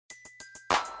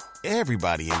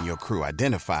Everybody in your crew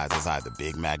identifies as either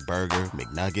Big Mac Burger,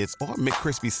 McNuggets, or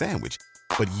McCrispy Sandwich.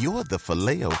 But you're the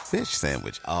Filet-O-Fish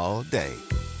Sandwich all day.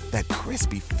 That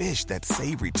crispy fish, that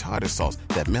savory tartar sauce,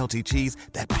 that melty cheese,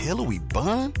 that pillowy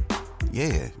bun.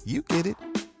 Yeah, you get it.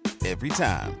 Every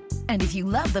time. And if you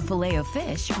love the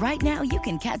Filet-O-Fish, right now you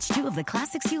can catch two of the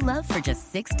classics you love for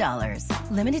just $6.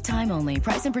 Limited time only.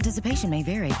 Price and participation may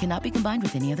vary. Cannot be combined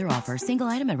with any other offer. Single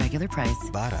item at regular price.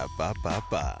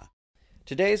 Ba-da-ba-ba-ba.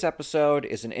 Today's episode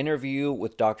is an interview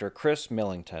with Dr. Chris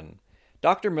Millington.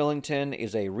 Dr. Millington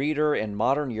is a reader in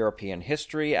modern European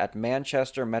history at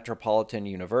Manchester Metropolitan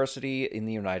University in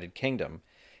the United Kingdom.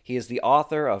 He is the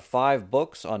author of 5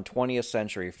 books on 20th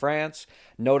century France,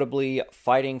 notably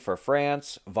Fighting for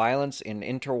France, Violence in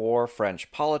Interwar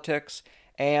French Politics,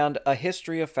 and A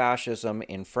History of Fascism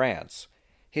in France.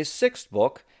 His 6th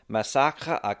book,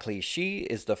 Massacre à Clichy,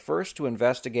 is the first to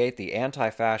investigate the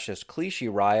anti-fascist Clichy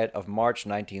riot of March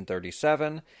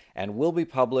 1937 and will be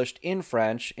published in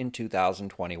French in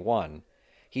 2021.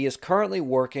 He is currently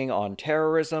working on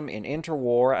terrorism in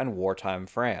interwar and wartime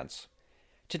France.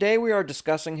 Today we are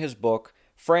discussing his book,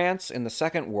 France in the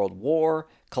Second World War,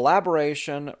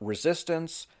 Collaboration,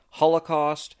 Resistance,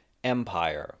 Holocaust,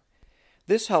 Empire.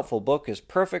 This helpful book is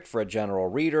perfect for a general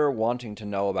reader wanting to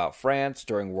know about France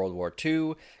during World War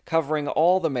II, covering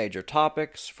all the major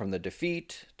topics from the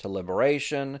defeat to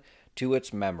liberation to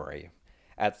its memory.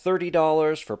 At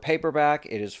 $30 for paperback,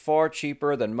 it is far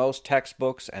cheaper than most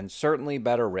textbooks and certainly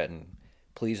better written.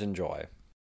 Please enjoy.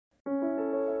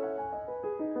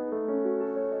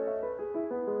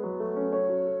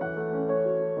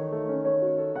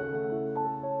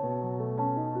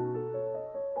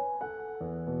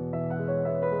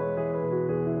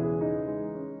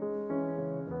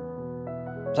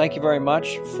 Thank you very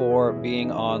much for being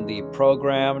on the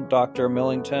program, Dr.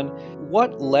 Millington.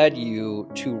 What led you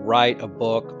to write a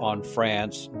book on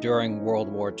France during World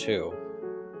War II?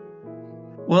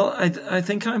 Well, I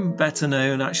think I'm better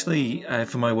known actually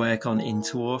for my work on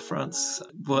interwar France,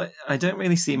 but I don't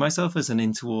really see myself as an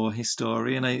interwar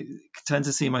historian. I tend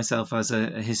to see myself as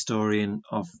a historian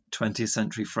of 20th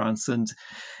century France, and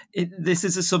this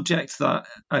is a subject that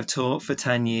I've taught for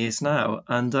 10 years now,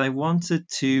 and I wanted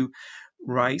to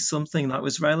write something that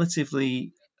was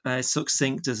relatively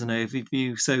succinct as an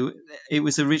overview. So it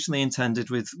was originally intended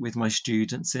with my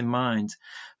students in mind,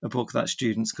 a book that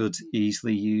students could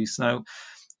easily use. Now,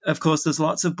 of course, there's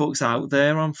lots of books out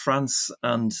there on France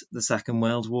and the Second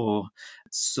World War,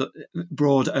 so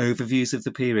broad overviews of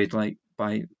the period, like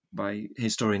by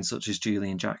historians such as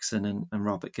Julian Jackson and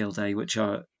Robert Gilday, which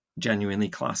are genuinely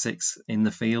classics in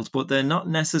the field, but they're not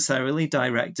necessarily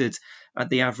directed at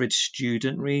the average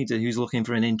student reader who's looking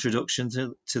for an introduction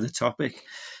to the topic.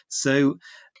 So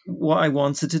what I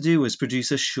wanted to do was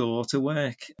produce a shorter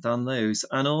work than those,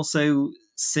 and also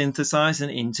synthesize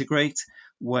and integrate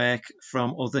work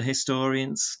from other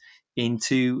historians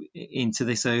into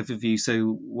this overview.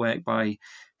 So work by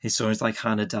historians like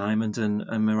Hannah Diamond and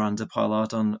Miranda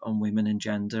Pollard on women and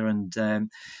gender, and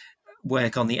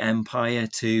work on the empire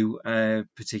too,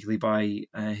 particularly by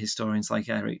historians like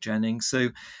Eric Jennings. So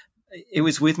it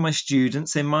was with my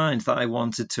students in mind that I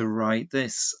wanted to write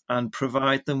this and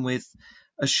provide them with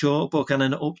a short book and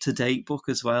an up-to-date book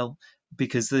as well,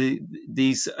 because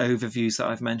these overviews that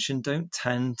I've mentioned don't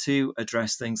tend to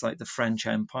address things like the French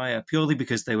Empire, purely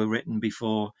because they were written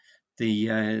before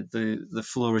the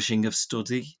flourishing of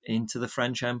study into the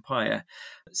French Empire.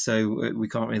 So we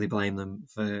can't really blame them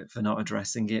for not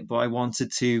addressing it. But I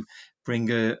wanted to bring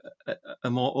a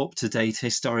more up-to-date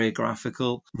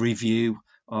historiographical review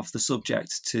of the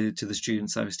subject to the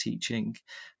students I was teaching.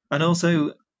 And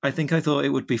also, I thought it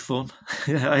would be fun.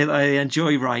 I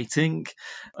enjoy writing,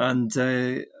 and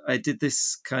I did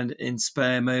this kind of in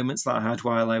spare moments that I had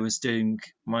while I was doing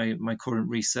my current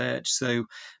research. So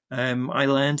I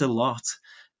learned a lot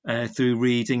through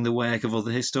reading the work of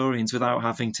other historians without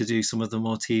having to do some of the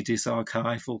more tedious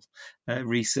archival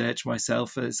research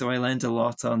myself. So I learned a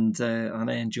lot, and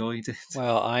I enjoyed it.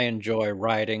 Well, I enjoy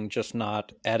writing, just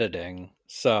not editing.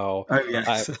 So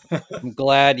yes. I'm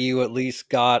glad you at least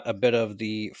got a bit of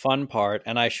the fun part.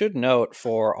 And I should note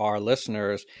for our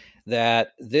listeners that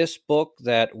this book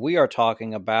that we are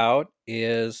talking about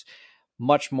is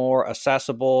much more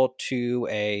accessible to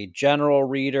a general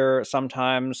reader.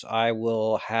 Sometimes I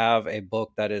will have a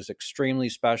book that is extremely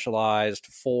specialized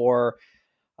for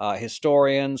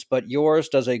historians, but yours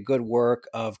does a good work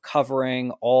of covering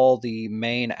all the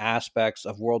main aspects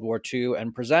of World War II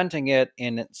and presenting it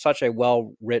in such a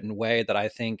well-written way that I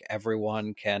think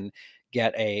everyone can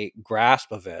get a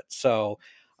grasp of it. So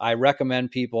I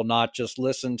recommend people not just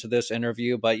listen to this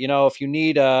interview, but if you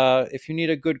need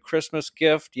a good Christmas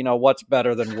gift, what's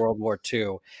better than World War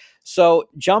II? So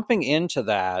jumping into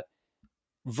that,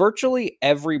 virtually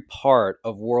every part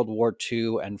of World War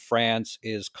II and France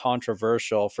is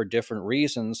controversial for different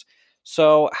reasons.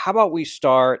 So, how about we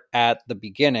start at the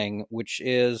beginning, which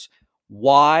is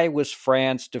why was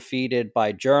France defeated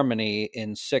by Germany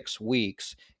in 6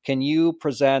 weeks? Can you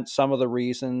present some of the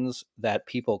reasons that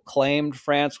people claimed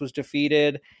France was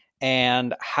defeated,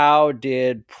 and how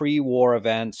did pre war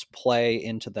events play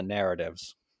into the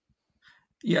narratives?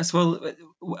 Yes, well,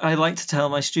 I like to tell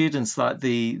my students that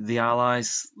the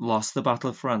Allies lost the Battle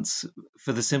of France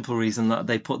for the simple reason that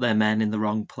they put their men in the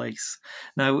wrong place.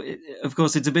 Now, of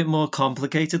course, it's a bit more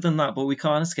complicated than that, but we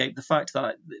can't escape the fact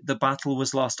that the battle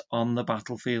was lost on the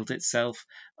battlefield itself,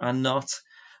 and not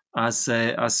as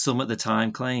some at the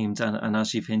time claimed, and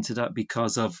as you've hinted at,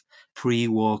 because of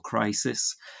pre-war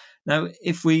crisis. Now,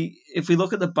 if we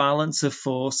look at the balance of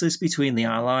forces between the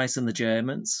Allies and the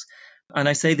Germans, and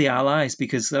I say the Allies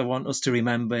because I want us to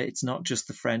remember it's not just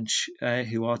the French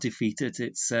who are defeated;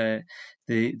 it's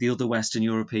the other Western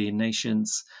European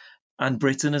nations and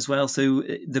Britain as well. So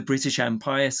the British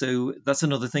Empire. So that's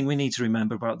another thing we need to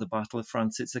remember about the Battle of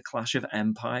France. It's a clash of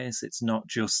empires. It's not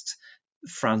just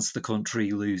France, the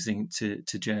country, losing to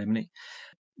Germany.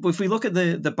 But if we look at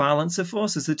the balance of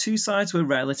forces, the two sides were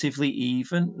relatively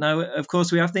even. Now, of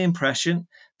course, we have the impression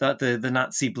that the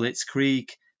Nazi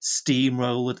blitzkrieg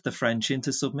steamrolled the French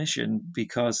into submission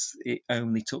because it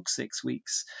only took 6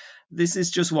 weeks. This is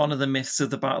just one of the myths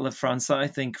of the Battle of France that I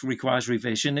think requires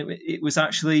revision. It was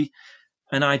actually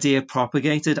an idea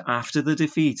propagated after the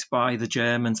defeat by the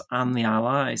Germans and the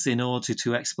Allies in order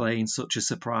to explain such a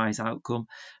surprise outcome.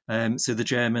 So the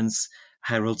Germans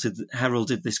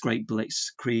heralded this great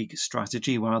blitzkrieg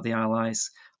strategy, while the Allies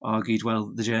argued,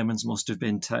 well, the Germans must have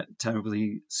been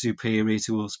terribly superior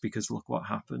to us because look what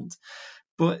happened.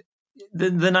 But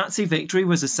the Nazi victory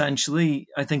was essentially,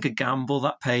 I think, a gamble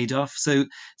that paid off. So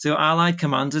Allied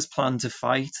commanders planned to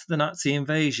fight the Nazi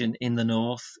invasion in the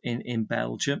north, in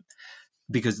Belgium,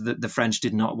 because the French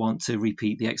did not want to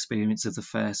repeat the experience of the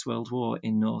First World War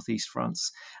in northeast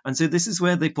France. And so this is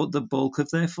where they put the bulk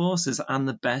of their forces and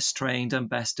the best trained and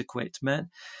best equipped men.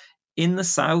 In the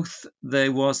south,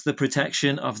 there was the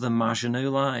protection of the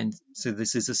Maginot Line. So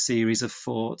this is a series of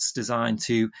forts designed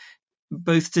to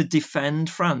both to defend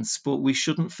France, but we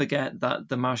shouldn't forget that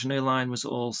the Maginot Line was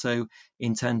also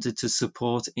intended to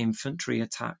support infantry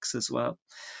attacks as well.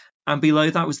 And below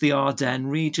that was the Ardennes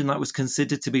region that was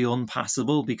considered to be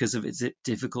unpassable because of its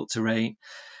difficult terrain.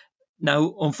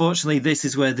 Now, unfortunately, this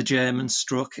is where the Germans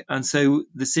struck. And so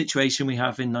the situation we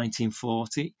have in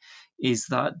 1940 is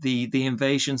that the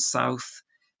invasion south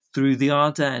through the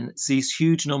Ardennes sees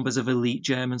huge numbers of elite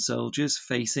German soldiers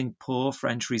facing poor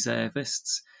French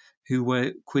reservists who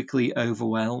were quickly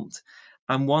overwhelmed.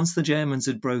 And once the Germans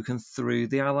had broken through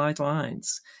the Allied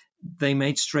lines, they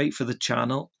made straight for the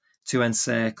Channel to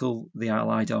encircle the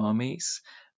Allied armies.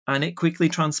 And it quickly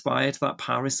transpired that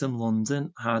Paris and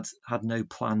London had no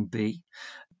plan B.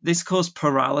 This caused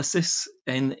paralysis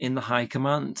in the high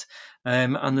command.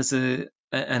 And there's an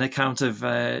account of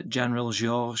General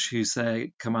Georges, who's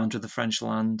commander of the French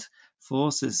land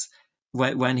forces,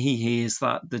 when he hears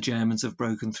that the Germans have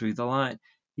broken through the line.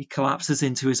 He collapses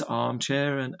into his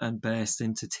armchair and bursts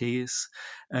into tears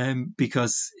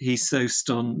because he's so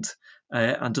stunned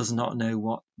and does not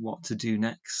know what to do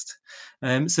next.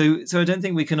 So I don't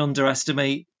think we can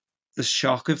underestimate the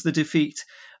shock of the defeat.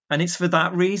 And it's for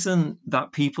that reason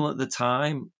that people at the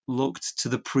time looked to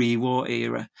the pre-war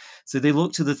era. So they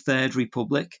looked to the Third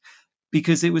Republic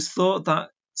because it was thought that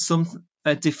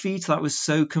a defeat that was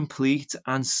so complete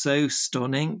and so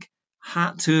stunning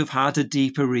had to have had a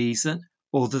deeper reason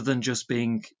other than just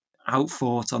being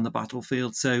outfought on the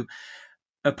battlefield. So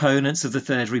opponents of the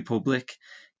Third Republic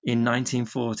in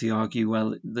 1940 argue,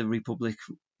 well, the Republic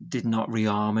did not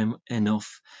rearm him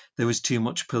enough. There was too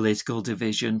much political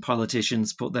division.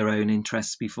 Politicians put their own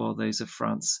interests before those of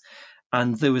France.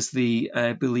 And there was the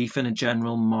belief in a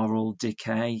general moral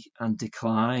decay and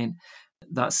decline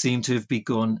that seemed to have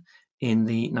begun in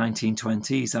the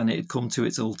 1920s, and it had come to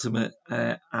its ultimate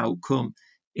outcome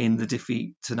in the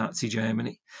defeat to Nazi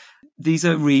Germany. These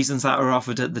are reasons that were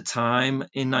offered at the time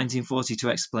in 1940 to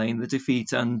explain the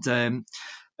defeat, and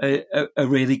a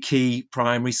really key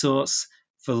primary source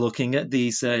for looking at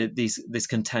this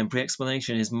contemporary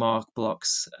explanation is Marc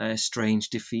Bloch's Strange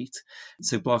Defeat.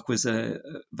 So Bloch was a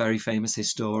very famous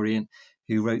historian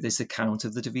who wrote this account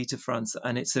of the defeat of France,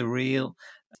 and it's a real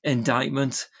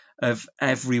indictment of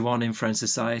everyone in French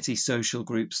society, social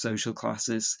groups, social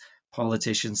classes,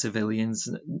 politicians, civilians.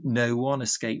 No one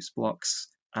escapes Bloch's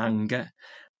anger.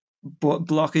 But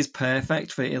Bloch is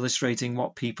perfect for illustrating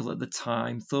what people at the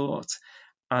time thought.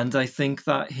 And I think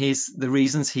that the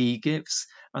reasons he gives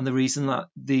and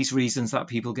these reasons that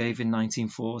people gave in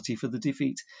 1940 for the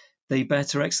defeat, they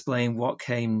better explain what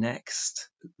came next.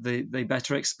 They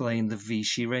better explain the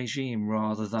Vichy regime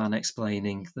rather than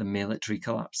explaining the military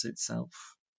collapse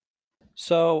itself.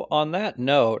 So, on that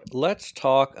note, let's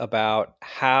talk about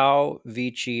how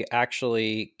Vichy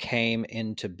actually came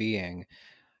into being.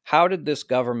 How did this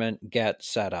government get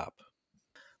set up?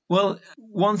 Well,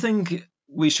 one thing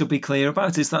we should be clear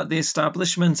about is that the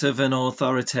establishment of an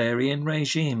authoritarian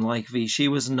regime like Vichy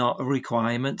was not a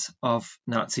requirement of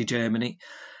Nazi Germany.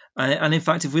 And in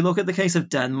fact, if we look at the case of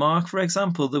Denmark, for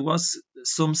example, there was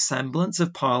some semblance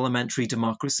of parliamentary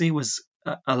democracy was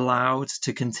allowed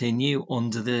to continue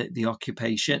under the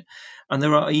occupation. And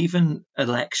there are even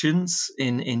elections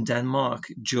in Denmark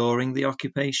during the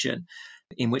occupation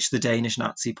in which the Danish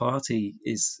Nazi Party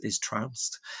is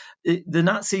trounced. The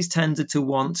Nazis tended to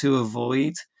want to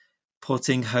avoid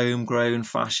putting homegrown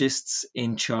fascists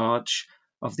in charge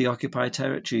of the occupied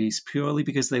territories purely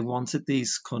because they wanted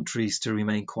these countries to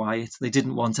remain quiet. They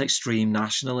didn't want extreme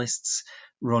nationalists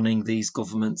running these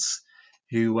governments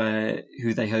who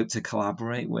they hoped to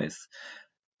collaborate with.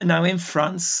 Now, in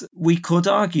France, we could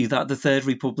argue that the Third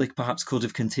Republic perhaps could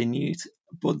have continued,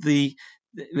 but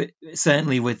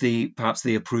certainly with perhaps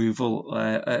the approval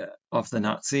of the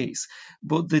Nazis,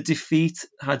 but the defeat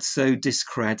had so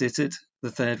discredited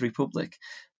the Third Republic.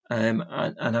 And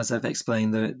as I've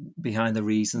explained, behind the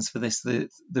reasons for this, the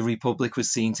Republic was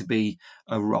seen to be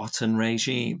a rotten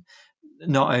regime,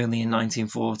 not only in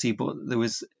 1940, but there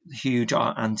was huge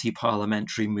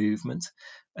anti-parliamentary movement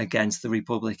against the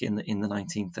Republic in the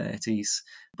 1930s,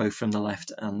 both from the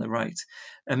left and the right.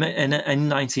 And in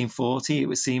 1940, it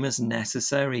was seen as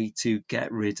necessary to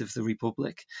get rid of the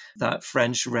Republic. That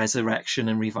French resurrection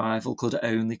and revival could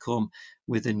only come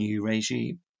with a new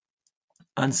regime.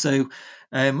 And so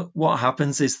what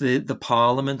happens is the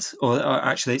Parliament, or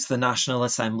actually it's the National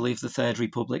Assembly of the Third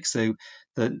Republic, so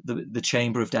the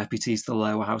Chamber of Deputies, the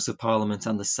lower house of Parliament,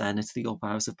 and the Senate, the upper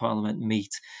house of Parliament,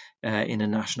 meet in a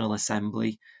National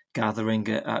Assembly gathering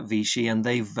at Vichy, and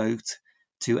they vote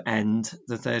to end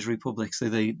the Third Republic. So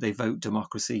they vote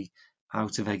democracy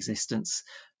out of existence.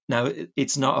 Now,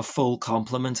 it's not a full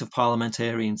complement of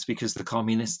parliamentarians because the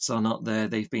communists are not there.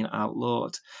 They've been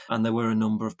outlawed, and there were a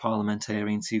number of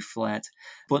parliamentarians who fled.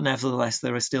 But nevertheless,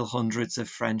 there are still hundreds of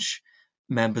French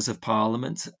members of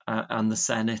parliament and the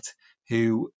Senate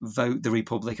who vote the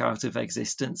Republic out of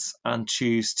existence and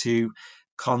choose to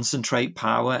concentrate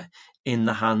power in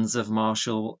the hands of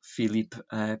Marshal Philippe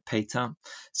Pétain.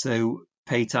 So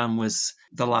Pétain was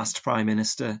the last prime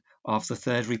minister of the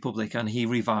Third Republic, and he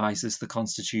revises the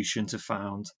constitution to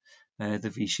found the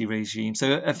Vichy regime.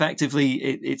 So effectively,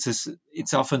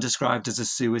 it's often described as a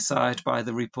suicide by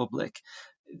the Republic,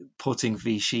 putting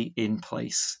Vichy in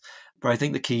place. But I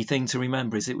think the key thing to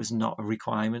remember is it was not a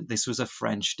requirement. This was a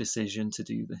French decision to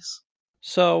do this.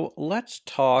 So let's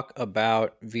talk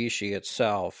about Vichy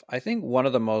itself. I think one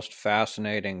of the most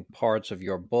fascinating parts of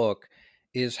your book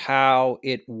is how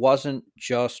it wasn't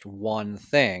just one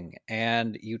thing.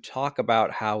 And you talk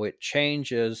about how it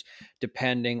changes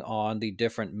depending on the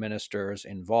different ministers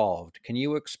involved. Can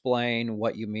you explain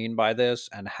what you mean by this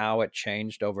and how it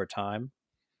changed over time?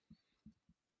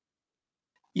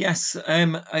 Yes,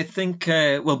 I think,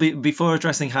 before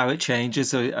addressing how it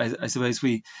changes, I suppose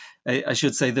I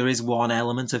should say there is one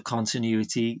element of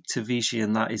continuity to Vichy,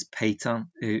 and that is Pétain,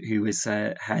 who is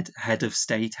head of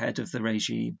state, head of the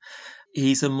regime.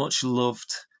 He's a much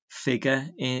loved figure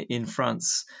in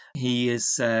France. He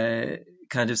is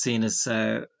kind of seen as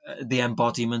the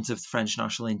embodiment of the French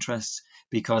national interest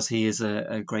because he is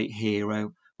a great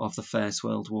hero of the First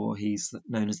World War. He's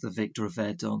known as the Victor of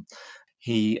Verdun.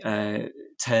 He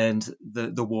turned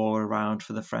the war around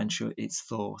for the French, it's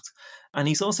thought. And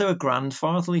he's also a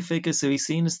grandfatherly figure, so he's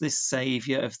seen as this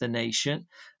saviour of the nation,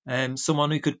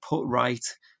 someone who could put right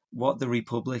what the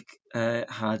Republic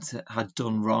had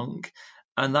done wrong.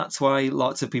 And that's why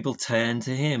lots of people turn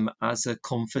to him as a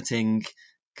comforting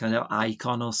kind of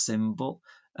icon or symbol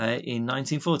in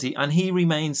 1940. And he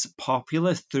remains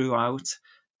popular throughout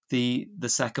the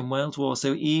Second World War.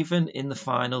 So even in the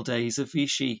final days of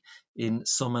Vichy in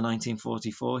summer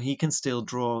 1944, he can still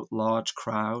draw large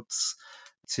crowds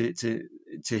to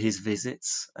his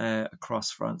visits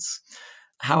across France.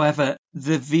 However,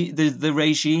 the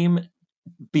regime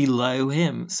below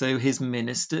him, so his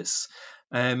ministers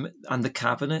and the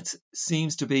cabinet,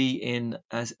 seems to be in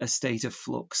a state of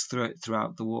flux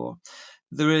throughout the war.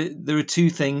 there are two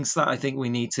things that I think we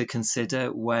need to consider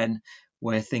when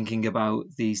we're thinking about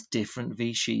these different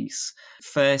Vichys.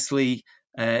 Firstly,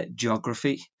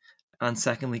 geography, and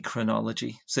secondly,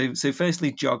 chronology. So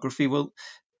firstly, geography. Well,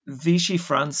 Vichy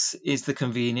France is the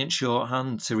convenient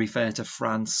shorthand to refer to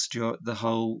France, the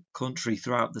whole country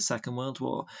throughout the Second World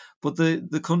War. But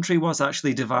the country was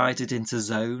actually divided into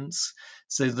zones.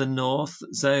 So the North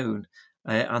Zone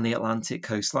and the Atlantic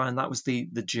coastline, that was the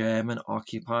German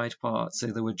occupied part. So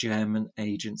there were German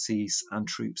agencies and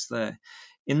troops there.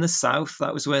 In the south,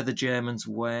 that was where the Germans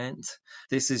weren't.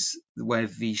 This is where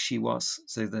Vichy was,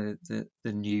 so the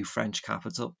new French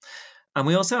capital. And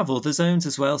we also have other zones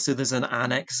as well. So there's an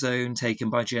annex zone taken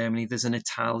by Germany. There's an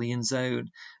Italian zone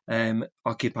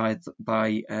occupied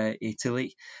by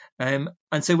Italy. And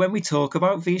so when we talk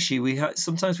about Vichy,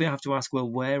 sometimes we have to ask, well,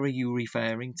 where are you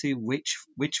referring to? Which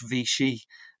Vichy,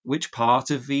 which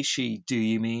part of Vichy do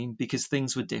you mean? Because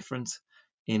things were different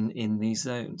in these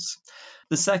zones.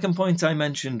 The second point I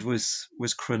mentioned was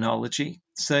chronology.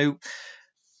 So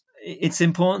it's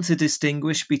important to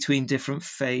distinguish between different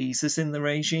phases in the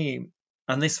regime,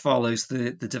 and this follows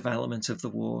the development of the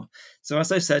war. So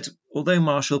as I said, although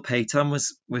Marshal Pétain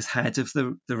was head of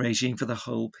the regime for the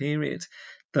whole period,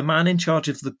 the man in charge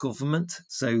of the government,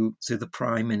 so the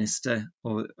prime minister,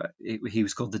 or he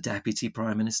was called the deputy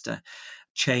prime minister,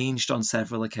 changed on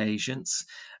several occasions.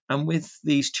 And with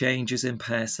these changes in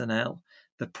personnel,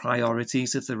 the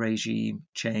priorities of the regime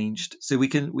changed. So we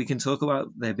can talk about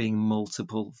there being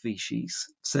multiple Vichys.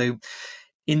 So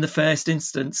in the first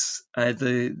instance,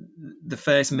 the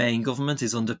first main government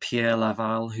is under Pierre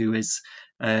Laval, who is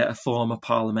a former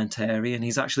parliamentarian.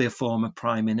 He's actually a former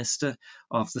prime minister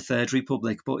of the Third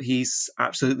Republic, but he's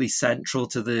absolutely central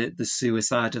to the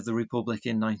suicide of the Republic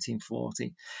in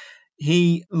 1940.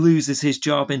 He loses his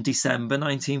job in December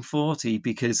 1940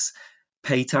 because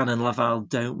Pétain and Laval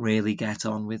don't really get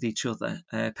on with each other.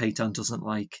 Pétain doesn't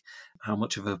like how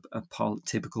much of a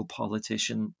typical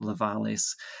politician Laval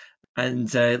is.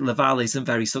 And Laval isn't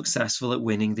very successful at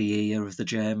winning the ear of the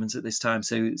Germans at this time.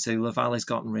 So Laval is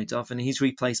gotten rid of, and he's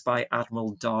replaced by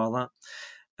Admiral Darlan,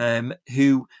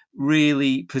 who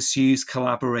really pursues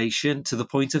collaboration to the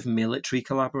point of military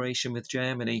collaboration with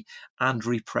Germany and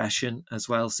repression as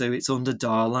well. So it's under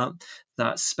Darlan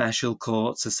that special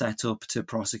courts are set up to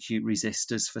prosecute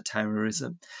resistors for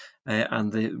terrorism,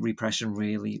 and the repression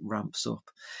really ramps up.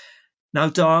 Now,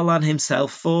 Darlan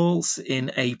himself falls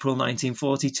in April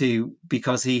 1942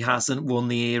 because he hasn't won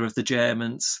the ear of the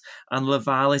Germans, and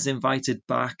Laval is invited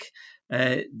back,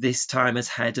 this time as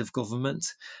head of government.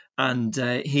 And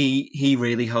he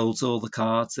really holds all the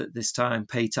cards at this time.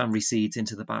 Pétain recedes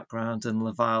into the background, and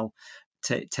Laval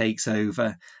takes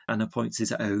over and appoints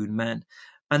his own men.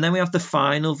 And then we have the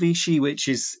final Vichy, which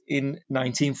is in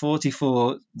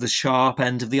 1944, the sharp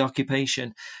end of the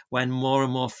occupation, when more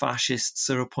and more fascists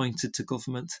are appointed to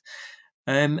government.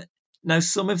 Now,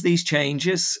 some of these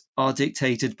changes are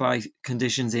dictated by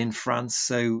conditions in France.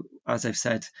 So, as I've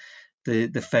said,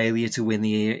 the failure to win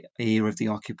the ear of the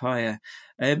occupier.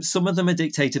 Some of them are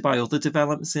dictated by other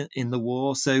developments in the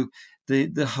war. So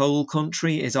the whole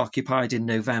country is occupied in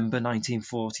November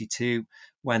 1942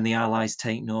 when the Allies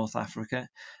take North Africa.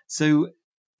 So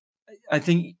I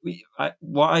think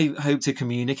what I hope to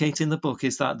communicate in the book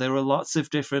is that there are lots of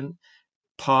different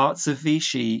parts of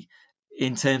Vichy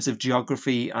in terms of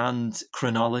geography and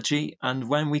chronology. And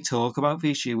when we talk about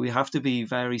Vichy, we have to be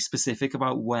very specific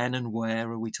about when and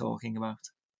where are we talking about.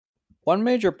 One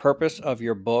major purpose of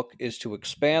your book is to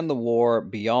expand the war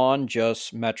beyond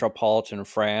just metropolitan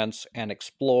France and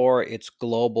explore its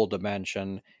global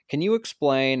dimension. Can you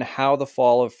explain how the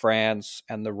fall of France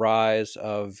and the rise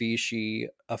of Vichy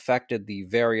affected the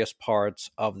various parts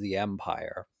of the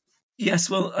empire? Yes,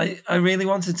 well, I really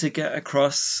wanted to get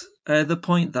across the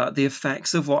point that the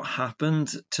effects of what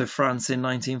happened to France in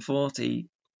 1940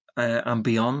 and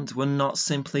beyond were not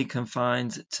simply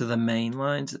confined to the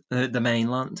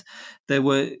mainland. There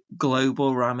were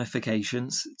global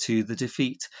ramifications to the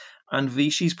defeat. And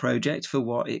Vichy's project for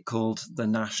what it called the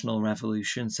National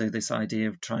Revolution, so this idea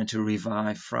of trying to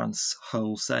revive France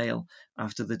wholesale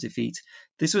after the defeat,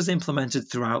 this was implemented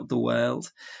throughout the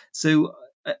world. So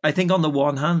I think on the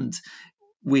one hand,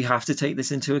 we have to take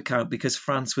this into account because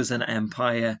France was an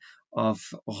empire of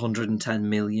 110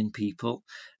 million people.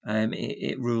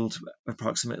 It ruled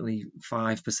approximately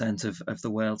 5% of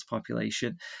the world's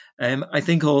population. I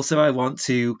think also I want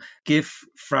to give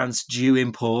France due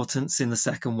importance in the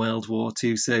Second World War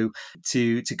too. So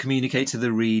to communicate to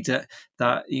the reader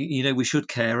that we should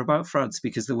care about France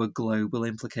because there were global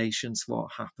implications for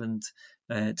what happened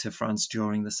to France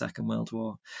during the Second World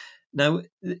War. Now,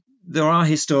 There are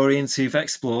historians who've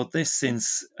explored this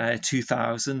since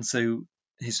 2000. So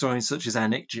historians such as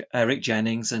Eric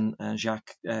Jennings and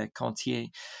Jacques Contier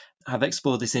have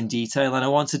explored this in detail, and I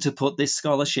wanted to put this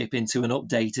scholarship into an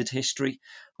updated history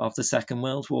of the Second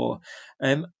World War.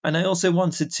 And I also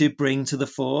wanted to bring to the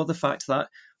fore the fact that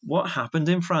what happened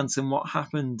in France and what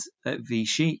happened at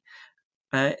Vichy,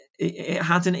 it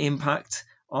had an impact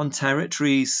on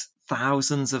territories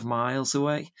thousands of miles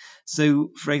away.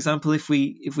 So, for example, if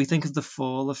we think of the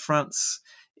fall of France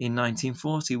in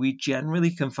 1940, we generally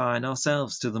confine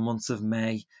ourselves to the months of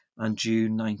May and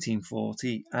June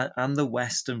 1940 and the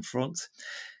Western Front.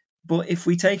 But if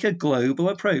we take a global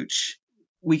approach,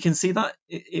 we can see that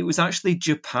it was actually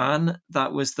Japan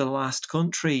that was the last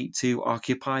country to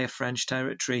occupy a French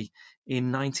territory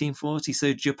in 1940.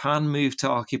 So Japan moved to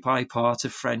occupy part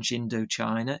of French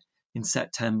Indochina in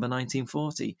September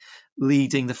 1940,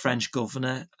 leading the French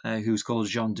governor, who was called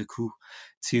Jean Ducrot,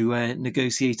 to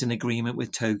negotiate an agreement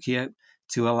with Tokyo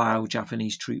to allow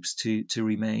Japanese troops to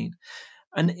remain.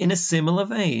 And in a similar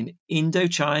vein,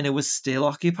 Indochina was still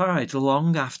occupied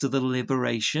long after the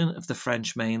liberation of the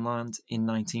French mainland in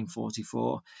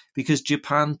 1944, because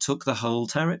Japan took the whole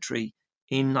territory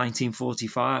in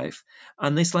 1945.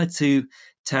 And this led to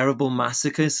terrible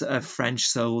massacres of French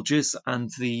soldiers and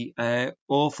the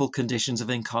awful conditions of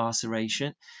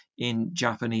incarceration in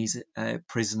Japanese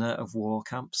prisoner of war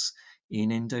camps in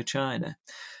Indochina.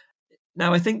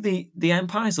 Now, I think the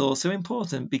empire is also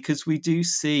important because we do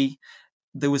see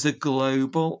there was a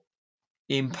global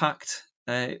impact,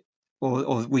 or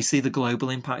we see the global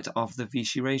impact of the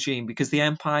Vichy regime because the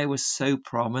empire was so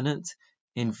prominent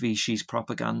in Vichy's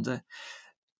propaganda.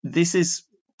 This is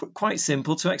quite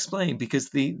simple to explain because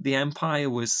the empire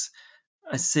was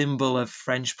a symbol of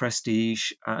French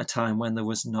prestige at a time when there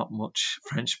was not much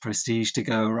French prestige to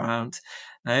go around.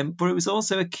 But it was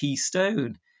also a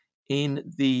keystone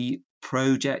in the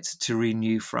project to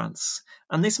renew France.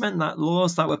 And this meant that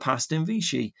laws that were passed in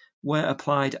Vichy were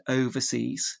applied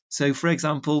overseas. So, for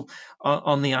example,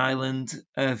 on the island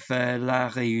of La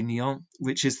Réunion,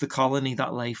 which is the colony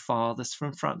that lay farthest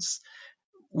from France,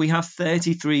 we have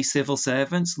 33 civil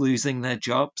servants losing their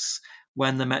jobs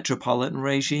when the Metropolitan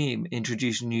regime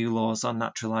introduced new laws on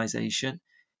naturalization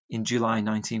in July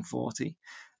 1940.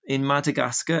 In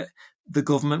Madagascar, the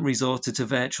government resorted to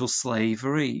virtual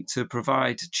slavery to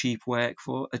provide a cheap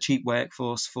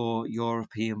workforce for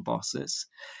European bosses.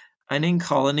 And in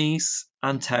colonies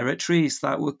and territories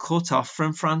that were cut off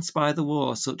from France by the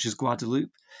war, such as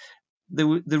Guadeloupe,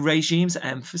 the regime's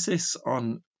emphasis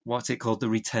on what it called the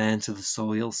return to the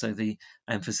soil, so the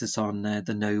emphasis on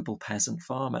the noble peasant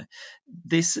farmer,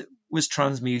 this was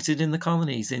transmuted in the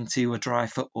colonies into a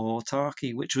drive for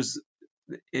autarky, which was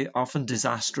often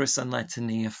disastrous and led to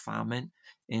near famine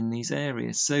in these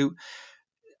areas. So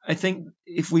I think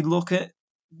if we look at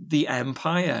the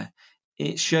empire,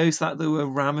 it shows that there were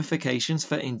ramifications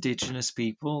for indigenous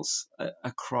peoples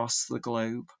across the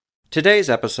globe. Today's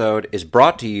episode is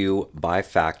brought to you by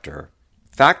Factor.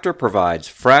 Factor provides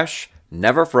fresh,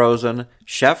 never frozen,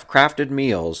 chef-crafted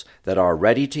meals that are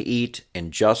ready to eat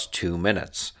in just 2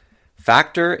 minutes.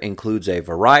 Factor includes a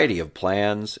variety of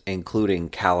plans, including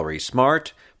Calorie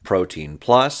Smart, Protein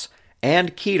Plus,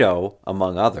 and Keto,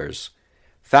 among others.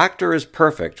 Factor is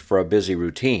perfect for a busy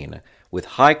routine, with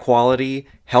high-quality,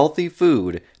 healthy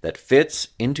food that fits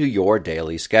into your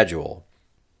daily schedule.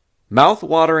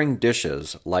 Mouth-watering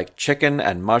dishes like chicken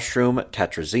and mushroom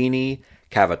tetrazzini,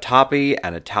 cavatappi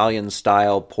and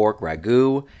Italian-style pork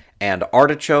ragu, and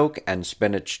artichoke and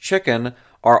spinach chicken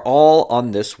are all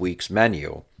on this week's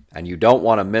menu, and you don't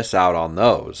want to miss out on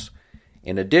those.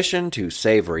 In addition to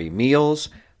savory meals,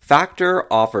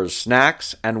 Factor offers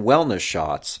snacks and wellness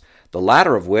shots, the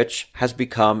latter of which has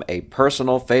become a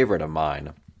personal favorite of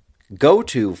mine. Go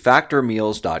to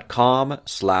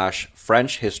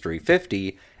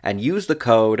factormeals.com/FrenchHistory50 and use the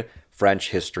code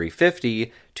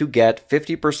FrenchHistory50 to get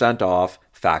 50% off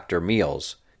Factor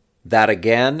Meals. That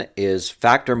again is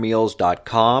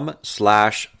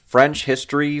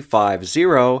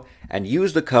factormeals.com/FrenchHistory50 and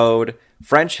use the code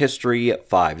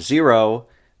FrenchHistory50.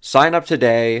 Sign up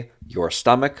today. Your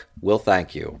stomach will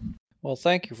thank you. Well,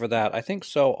 thank you for that. I think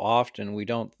so often we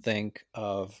don't think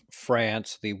of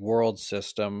France, the world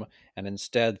system, and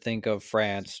instead think of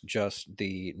France just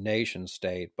the nation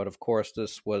state. But of course,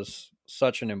 this was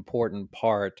such an important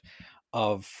part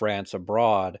of France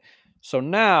abroad. So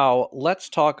now let's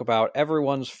talk about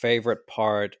everyone's favorite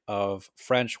part of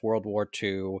French World War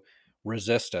II,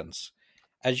 resistance.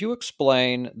 As you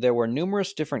explain, there were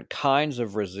numerous different kinds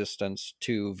of resistance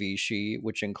to Vichy,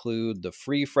 which include the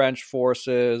Free French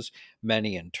Forces,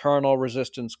 many internal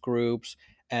resistance groups,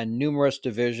 and numerous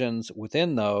divisions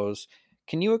within those.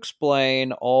 Can you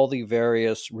explain all the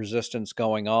various resistance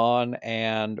going on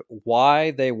and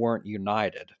why they weren't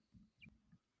united?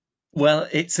 Well,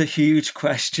 it's a huge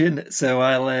question, so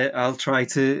I'll try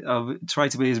to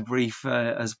be as brief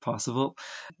as possible.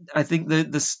 I think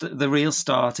the real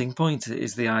starting point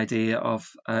is the idea of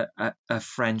a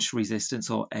French resistance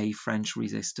or a French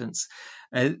resistance.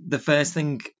 The first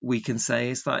thing we can say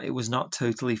is that it was not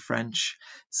totally French.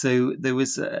 So there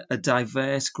was a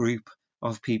diverse group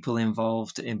of people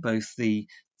involved in both the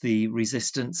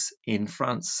resistance in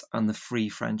France and the Free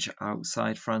French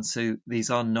outside France. So these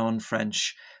are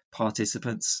non-French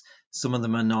participants. Some of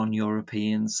them are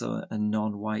non-Europeans and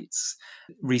non-whites.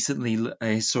 Recently, a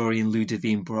historian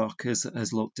Ludivine Brock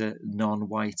has looked at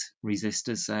non-white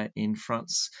resistors in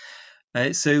France.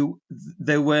 So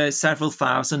there were several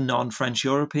thousand non-French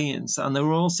Europeans, and there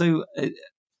were also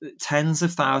tens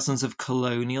of thousands of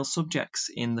colonial subjects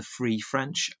in the Free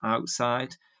French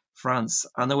outside France,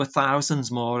 and there were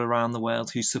thousands more around the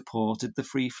world who supported the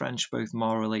Free French both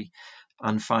morally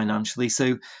and financially.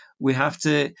 So we have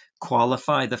to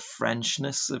qualify the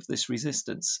Frenchness of this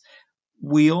resistance.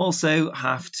 We also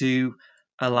have to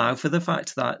allow for the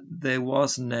fact that there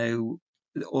was no,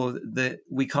 or that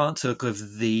we can't talk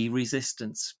of the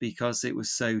resistance because it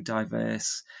was so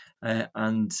diverse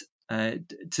and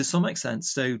to some extent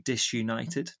so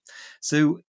disunited.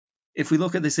 So if we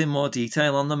look at this in more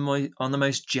detail on the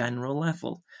most general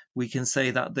level, we can say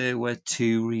that there were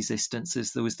two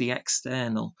resistances. There was the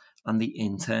external and the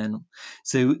internal.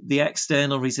 So the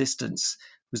external resistance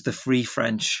was the Free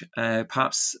French.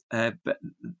 Perhaps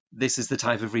this is the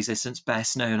type of resistance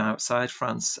best known outside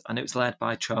France, and it was led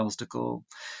by Charles de Gaulle.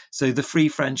 So the Free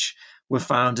French were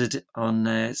founded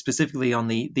on specifically on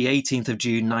the 18th of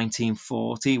June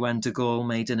 1940, when de Gaulle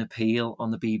made an appeal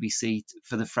on the BBC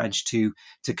for the French to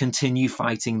continue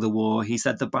fighting the war. He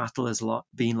said the battle has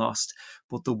been lost,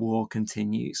 but the war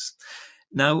continues.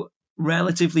 Now,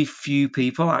 relatively few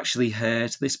people actually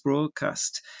heard this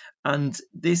broadcast, and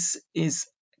this is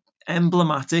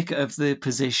emblematic of the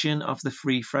position of the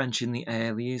Free French in the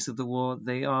early years of the war.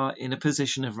 They are in a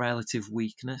position of relative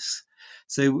weakness.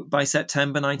 So by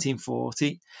September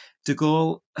 1940, de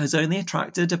Gaulle has only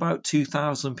attracted about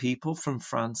 2,000 people from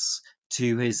France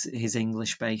to his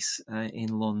English base in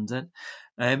London.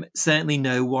 Certainly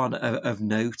no one of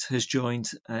note has joined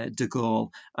de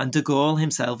Gaulle, and de Gaulle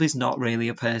himself is not really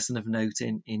a person of note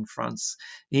in France.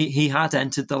 He had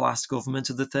entered the last government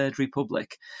of the Third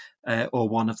Republic, or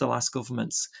one of the last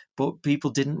governments, but people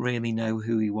didn't really know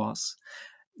who he was.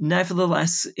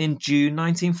 Nevertheless, in June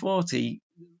 1940,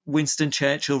 Winston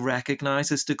Churchill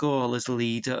recognises de Gaulle as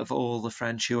leader of all the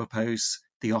French who oppose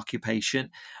the occupation,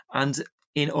 and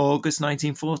in August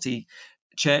 1940,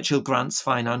 Churchill grants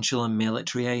financial and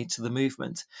military aid to the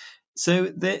movement.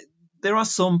 So there are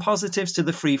some positives to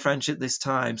the Free French at this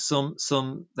time.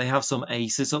 They have some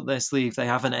aces up their sleeve. They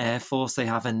have an air force, they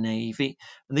have a navy,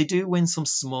 and they do win some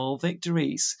small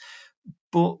victories.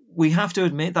 But we have to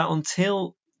admit that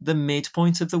until the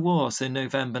midpoint of the war, so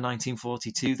November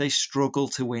 1942, they struggle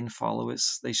to win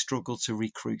followers. They struggle to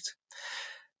recruit.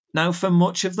 Now, for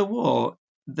much of the war,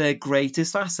 their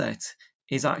greatest asset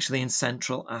is actually in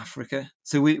Central Africa.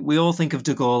 So we all think of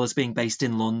de Gaulle as being based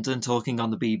in London, talking on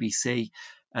the BBC,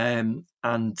 and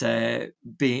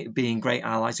being great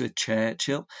allies with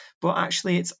Churchill. But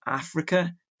actually, it's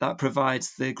Africa that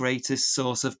provides the greatest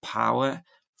source of power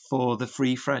for the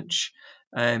Free French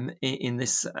in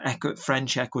this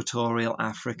French Equatorial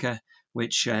Africa,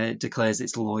 which declares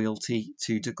its loyalty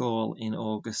to de Gaulle in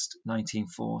August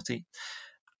 1940.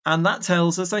 And that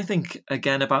tells us, I think,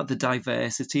 again, about the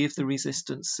diversity of the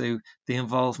resistance. So the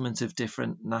involvement of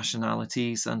different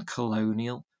nationalities and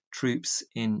colonial troops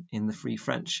in the Free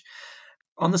French.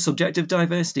 On the subject of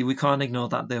diversity, we can't ignore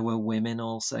that there were women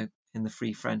also in the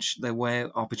Free French. There were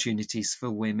opportunities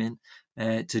for women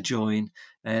to join.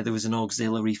 There was an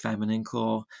auxiliary feminine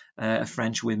corps, a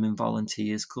French women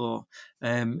volunteers corps.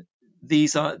 So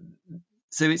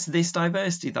it's this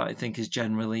diversity that I think is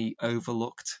generally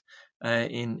overlooked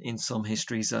in some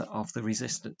histories of the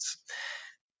resistance.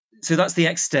 So that's the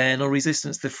external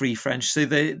resistance, the Free French. So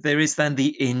there is then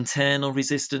the internal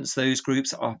resistance, those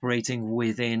groups operating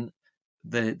within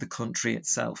the country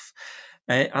itself.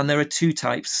 And there are two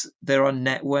types. There are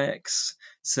networks.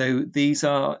 So these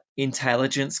are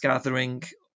intelligence gathering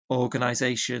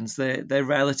organizations. They're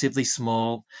relatively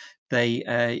small. They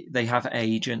have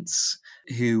agents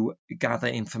who gather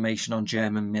information on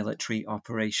German military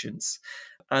operations.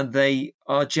 and they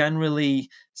are generally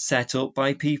set up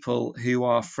by people who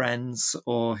are friends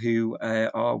or who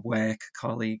are work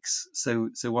colleagues. So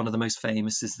one of the most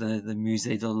famous is the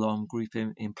Musée de l'Homme group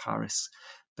in Paris,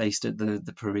 based at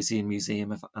the Parisian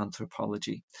Museum of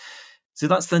Anthropology. So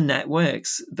that's the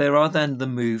networks. There are then the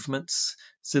movements.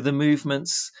 So the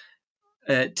movements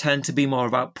tend to be more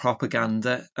about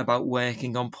propaganda, about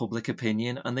working on public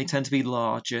opinion, and they tend to be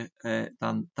larger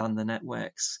than the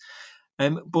networks.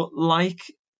 But like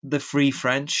the Free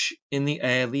French in the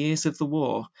early years of the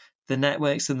war, the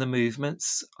networks and the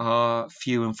movements are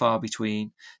few and far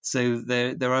between. So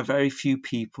there are very few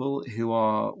people who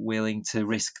are willing to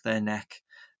risk their neck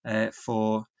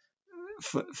for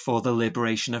the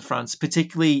liberation of France,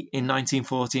 particularly in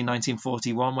 1940 and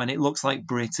 1941, when it looks like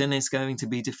Britain is going to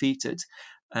be defeated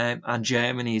and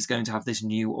Germany is going to have this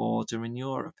new order in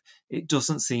Europe. It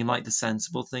doesn't seem like the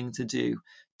sensible thing to do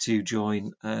to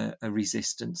join a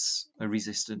resistance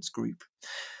group.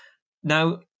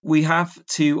 Now, we have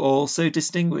to also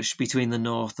distinguish between the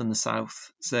North and the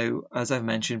South. So, as I've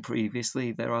mentioned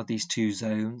previously, there are these two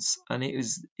zones, and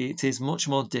it is much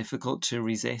more difficult to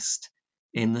resist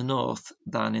in the North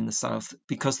than in the South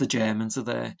because the Germans are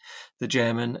there. The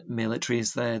German military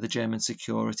is there. The German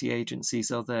security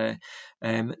agencies are there.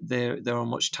 There are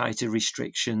much tighter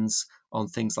restrictions on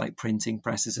things like printing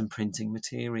presses and printing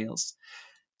materials.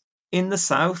 In the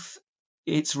South,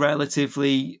 it's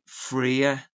relatively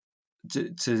freer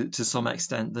to some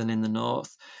extent than in the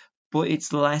North, but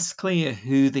it's less clear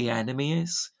who the enemy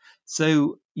is.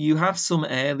 So you have some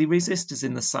early resistors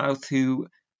in the South who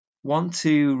want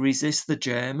to resist the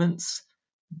Germans,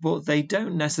 but they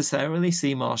don't necessarily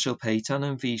see Marshal Pétain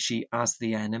and Vichy as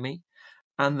the enemy,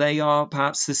 and they are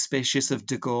perhaps suspicious of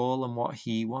de Gaulle and what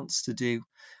he wants to do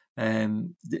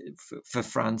for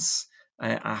France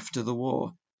after the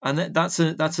war. And that's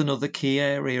another key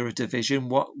area of division.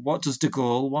 What does de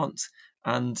Gaulle want?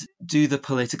 And do the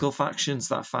political factions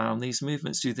that found these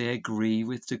movements, do they agree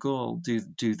with de Gaulle?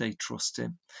 Do they trust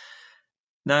him?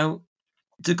 Now,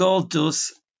 de Gaulle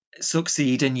does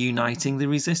succeed in uniting the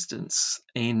resistance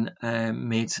in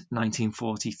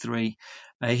mid-1943.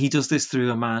 He does this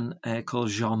through a man called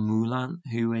Jean Moulin,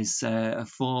 who is a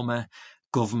former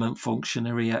government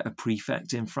functionary, a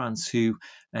prefect in France, who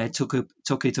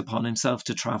took it upon himself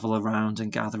to travel around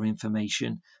and gather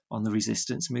information on the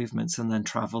resistance movements, and then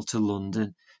travel to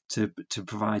London to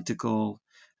provide de Gaulle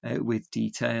with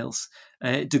details.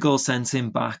 De Gaulle sends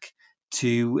him back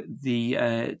to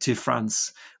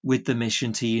France with the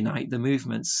mission to unite the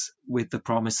movements, with the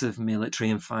promise of military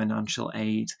and financial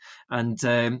aid.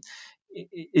 And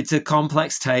it's a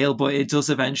complex tale, but it does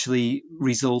eventually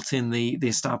result in the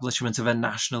establishment of a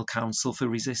National Council for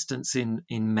Resistance in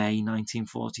May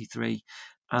 1943,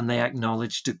 and they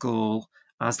acknowledge de Gaulle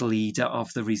as leader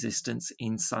of the resistance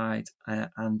inside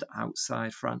and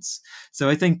outside France. So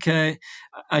I think,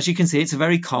 as you can see, it's a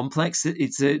very complex,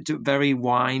 it's a very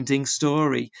winding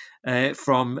story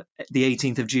from the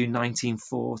 18th of June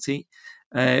 1940.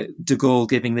 De Gaulle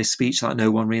giving this speech that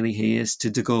no one really hears, to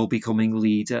de Gaulle becoming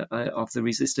leader of the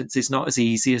resistance. It's not as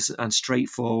easy and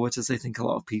straightforward as I think a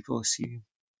lot of people assume.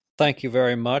 Thank you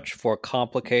very much for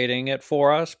complicating it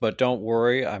for us, but don't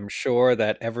worry, I'm sure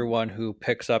that everyone who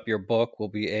picks up your book will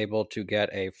be able to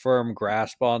get a firm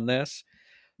grasp on this.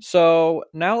 So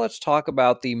now let's talk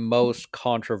about the most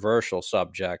controversial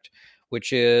subject,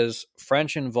 which is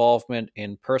French involvement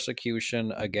in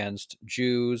persecution against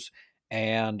Jews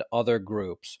and other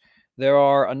groups. There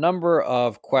are a number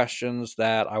of questions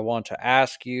that I want to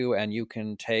ask you, and you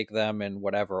can take them in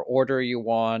whatever order you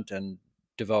want and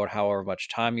devote however much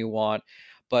time you want.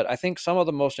 But I think some of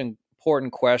the most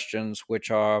important questions which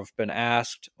have been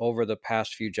asked over the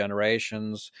past few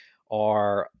generations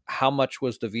are: how much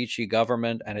was the Vichy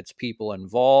government and its people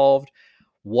involved?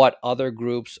 What other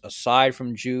groups aside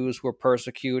from Jews were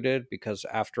persecuted? Because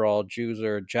after all, Jews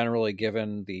are generally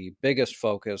given the biggest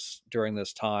focus during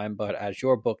this time. But as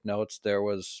your book notes, there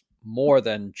was more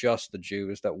than just the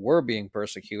Jews that were being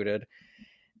persecuted.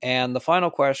 And the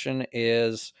final question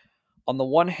is, on the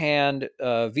one hand,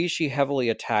 Vichy heavily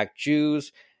attacked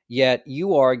Jews, yet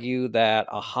you argue that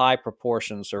a high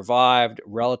proportion survived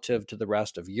relative to the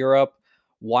rest of Europe.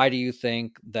 Why do you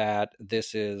think that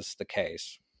this is the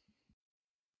case?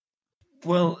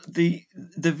 Well, the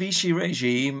Vichy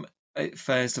regime,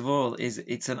 first of all,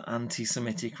 it's an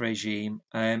anti-Semitic regime.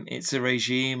 It's a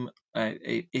regime.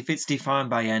 If it's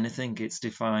defined by anything, it's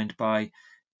defined by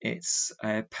its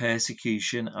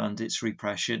persecution and its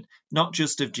repression, not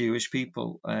just of Jewish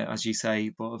people, as you say,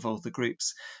 but of other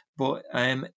groups. But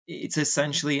it's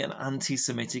essentially an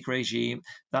anti-Semitic regime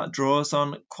that draws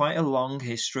on quite a long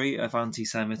history of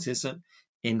anti-Semitism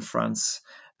in France,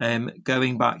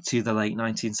 going back to the late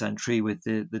 19th century with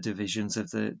the divisions of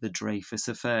the Dreyfus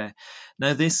Affair.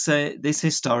 Now, this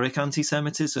historic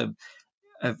anti-Semitism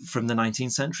from the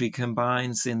 19th century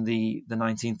combines in the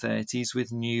 1930s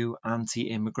with new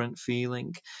anti-immigrant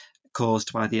feeling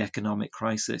caused by the economic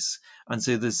crisis. And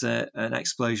so there's an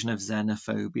explosion of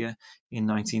xenophobia in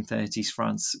 1930s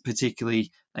France,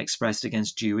 particularly expressed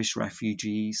against Jewish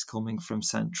refugees coming from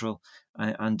Central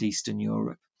and Eastern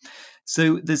Europe.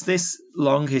 So there's this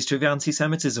long history of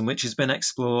anti-Semitism, which has been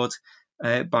explored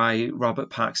by Robert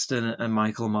Paxton and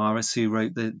Michael Morris, who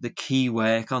wrote the key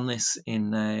work on this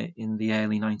in the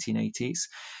early 1980s.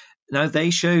 Now,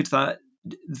 they showed that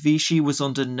Vichy was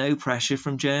under no pressure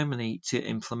from Germany to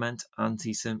implement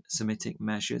anti-Semitic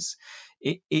measures.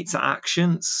 Its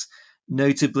actions,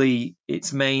 notably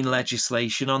its main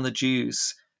legislation on the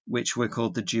Jews, which were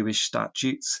called the Jewish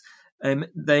Statutes,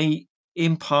 they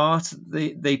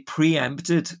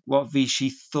preempted what Vichy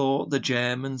thought the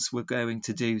Germans were going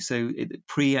to do. So it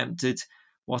preempted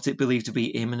what it believed to be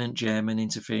imminent German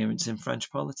interference in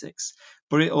French politics.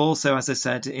 But it also, as I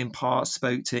said, in part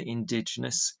spoke to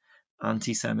indigenous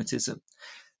anti-Semitism.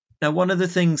 Now, one of the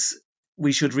things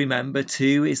we should remember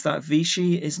too is that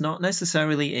Vichy is not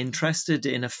necessarily interested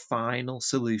in a final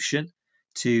solution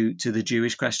to the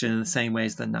Jewish question in the same way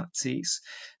as the Nazis.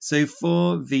 So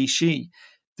for Vichy,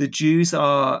 the Jews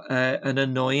are an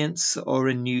annoyance or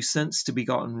a nuisance to be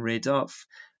gotten rid of.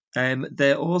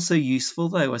 They're also useful,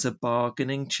 though, as a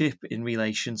bargaining chip in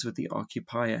relations with the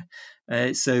occupier.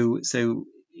 So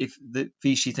if the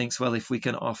Vichy thinks, well, if we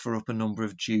can offer up a number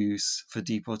of Jews for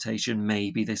deportation,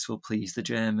 maybe this will please the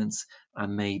Germans,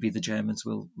 and maybe the Germans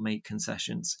will make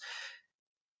concessions.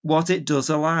 What it does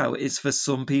allow is for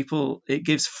some people, it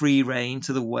gives free rein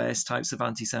to the worst types of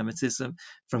anti-Semitism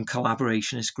from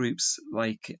collaborationist groups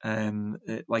like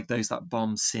those that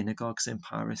bombed synagogues in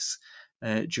Paris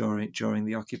during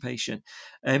the occupation.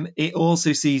 It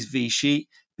also sees Vichy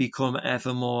become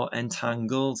ever more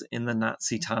entangled in the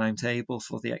Nazi timetable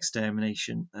for the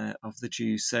extermination of the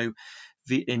Jews. So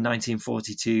in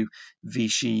 1942,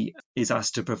 Vichy is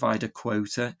asked to provide a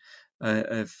quota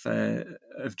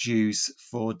of Jews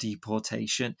for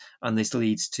deportation, and this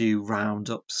leads to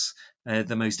roundups,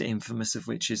 the most infamous of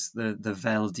which is the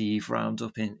Veldiv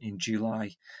roundup in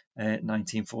July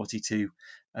 1942,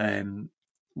 and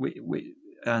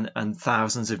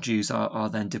thousands of Jews are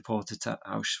then deported to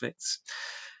Auschwitz.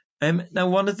 Now,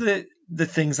 one of the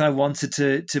things I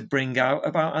wanted to bring out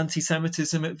about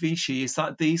anti-Semitism at Vichy is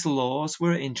that these laws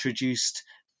were introduced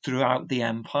throughout the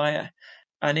empire.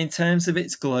 And in terms of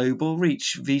its global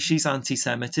reach, Vichy's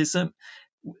anti-Semitism,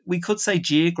 we could say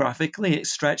geographically it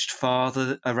stretched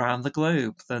farther around the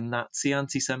globe than Nazi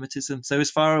anti-Semitism. So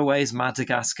as far away as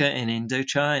Madagascar in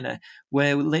Indochina,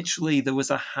 where literally there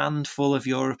was a handful of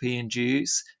European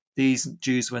Jews, these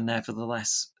Jews were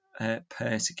nevertheless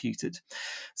persecuted.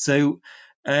 So,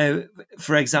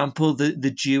 for example,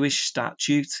 the Jewish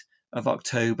Statute of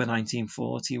October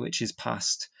 1940, which is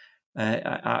passed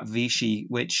at Vichy,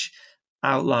 which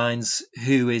outlines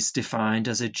who is defined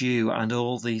as a Jew and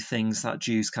all the things that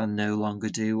Jews can no longer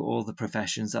do, all the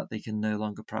professions that they can no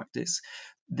longer practice.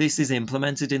 This is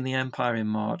implemented in the empire in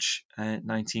March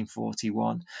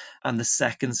 1941, and the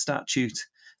second statute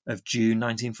of June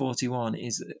 1941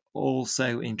 is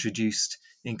also introduced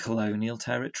in colonial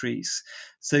territories.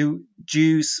 So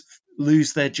Jews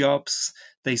lose their jobs,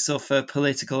 they suffer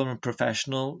political and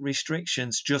professional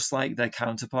restrictions, just like their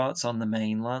counterparts on the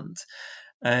mainland.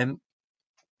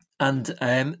 And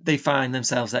they find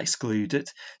themselves excluded.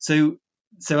 So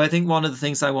I think one of the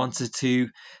things I wanted to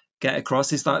get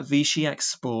across is that Vichy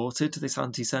exported this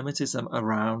anti-Semitism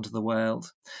around the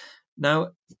world. Now,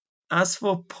 as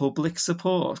for public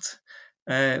support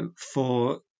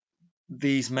for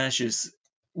these measures,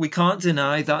 we can't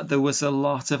deny that there was a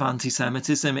lot of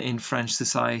anti-Semitism in French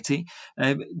society.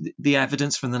 The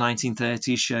evidence from the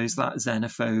 1930s shows that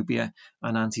xenophobia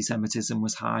and anti-Semitism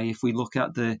was high. If we look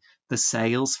at the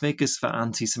sales figures for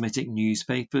anti-Semitic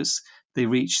newspapers, they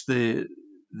reach the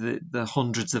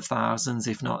hundreds of thousands,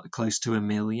 if not close to 1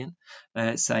 million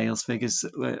sales figures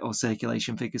or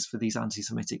circulation figures for these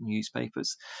anti-Semitic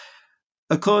newspapers.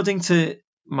 According to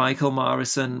Michael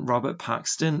Morris and Robert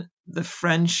Paxton, the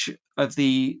French of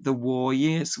the war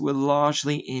years were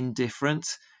largely indifferent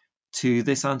to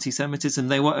this anti-Semitism.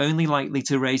 They were only likely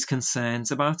to raise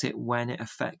concerns about it when it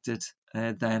affected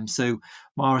them. So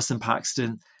Morris and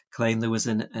Paxton claim there was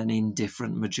an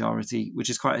indifferent majority, which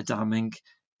is quite a damning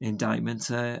indictment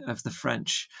of the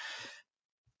French.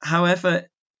 However,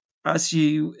 as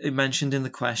you mentioned in the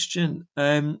question,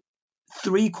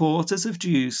 3/4 of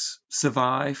Jews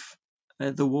survive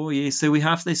the war years. So we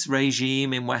have this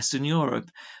regime in Western Europe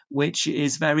which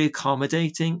is very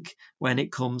accommodating when it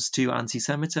comes to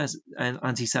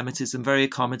anti-Semitism, very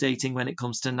accommodating when it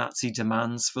comes to Nazi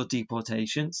demands for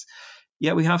deportations.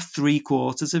 Yet we have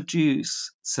 3/4 of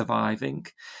Jews surviving.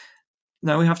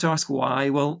 Now we have to ask why.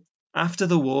 Well, after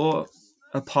the war,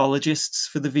 apologists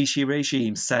for the Vichy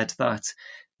regime said that,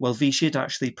 well, Vichy had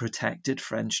actually protected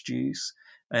French Jews.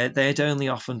 They had only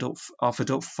offered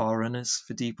up foreigners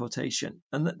for deportation,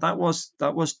 and that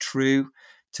was true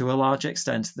to a large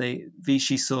extent.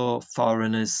 Vichy saw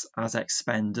foreigners as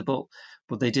expendable,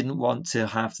 but they didn't want to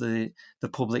have the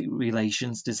public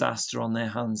relations disaster on their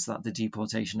hands that the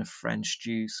deportation of French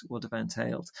Jews would have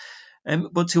entailed.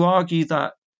 But to argue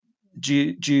that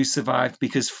Jews survived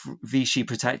because Vichy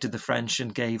protected the French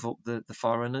and gave up the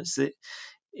foreigners,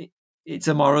 it's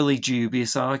a morally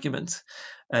dubious argument.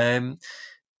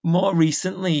 More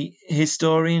recently,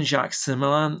 historian Jacques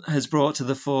Simelan has brought to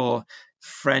the fore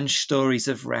French stories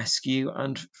of rescue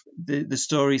and the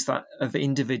stories of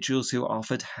individuals who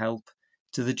offered help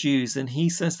to the Jews. And he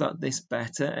says that this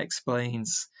better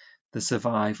explains the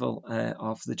survival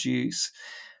of the Jews.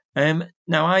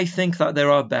 Now, I think that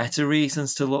there are better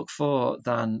reasons to look for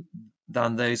than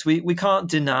those. We can't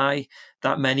deny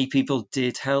that many people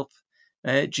did help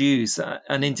Jews,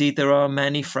 and indeed there are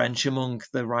many French among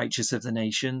the righteous of the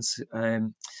nations.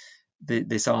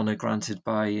 This honour granted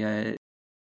by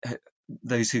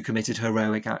those who committed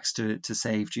heroic acts to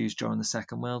save Jews during the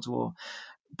Second World War.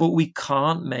 But we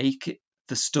can't make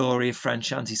the story of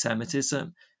French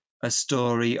anti-Semitism a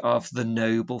story of the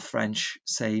noble French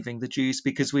saving the Jews,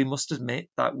 because we must admit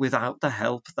that without the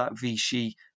help that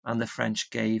Vichy and the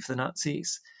French gave the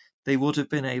Nazis, they would have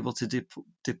been able to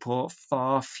deport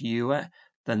far fewer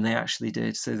than they actually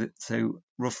did. So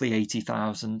roughly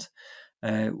 80,000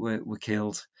 were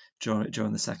killed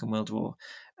during the Second World War.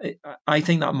 I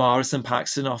think that Morris and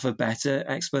Paxton offer better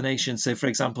explanations. So, for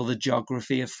example, the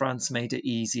geography of France made it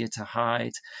easier to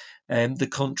hide. The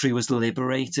country was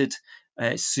liberated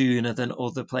sooner than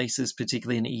other places,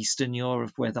 particularly in Eastern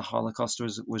Europe, where the Holocaust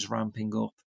was ramping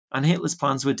up. And Hitler's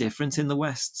plans were different in the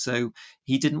West, so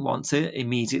he didn't want to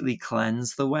immediately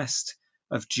cleanse the West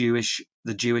of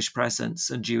the Jewish presence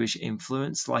and Jewish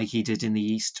influence like he did in the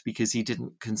East, because he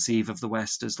didn't conceive of the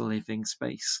West as living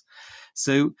space.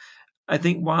 So I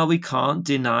think while we can't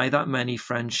deny that many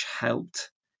French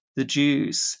helped the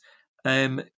Jews,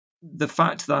 the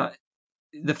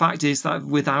fact is that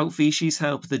without Vichy's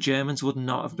help, the Germans would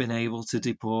not have been able to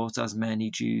deport as many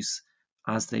Jews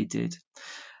as they did.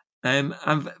 And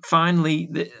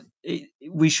finally,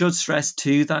 we should stress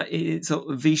too that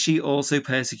Vichy also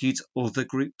persecutes other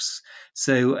groups.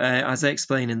 So, as I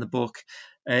explain in the book,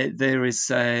 there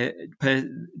is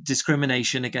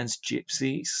discrimination against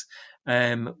gypsies,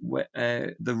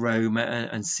 the Roma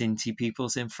and Sinti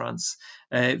peoples in France.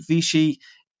 Vichy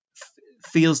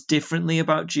feels differently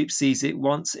about gypsies.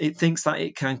 It thinks that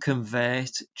it can convert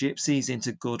gypsies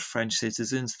into good French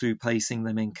citizens through placing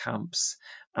them in camps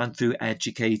and through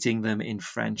educating them in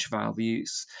French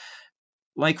values.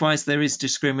 Likewise, there is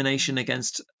discrimination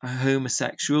against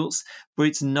homosexuals, but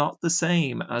it's not the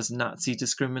same as Nazi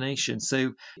discrimination.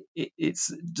 So it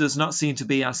does not seem to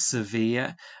be as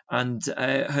severe, and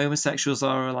homosexuals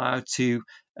are allowed to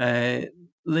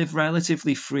live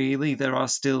relatively freely. There are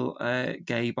still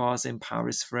gay bars in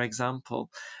Paris, for example.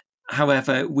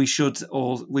 However, we should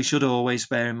always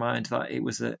bear in mind that it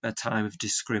was a time of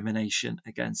discrimination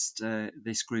against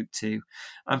this group too.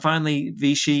 And finally,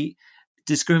 Vichy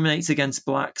discriminates against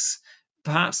blacks,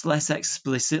 perhaps less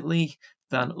explicitly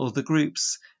than other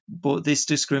groups, but this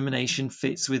discrimination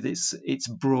fits with its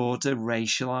broader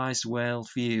racialized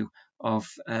worldview of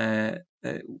a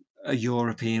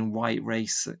European white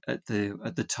race at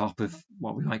the top of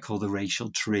what we might call the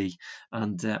racial tree,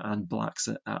 and blacks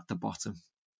at the bottom.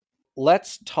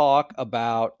 Let's talk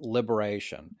about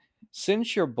liberation.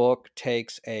 Since your book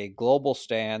takes a global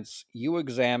stance, you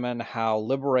examine how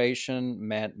liberation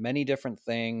meant many different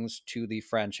things to the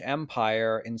French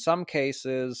Empire. In some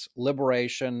cases,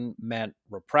 liberation meant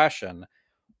repression.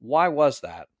 Why was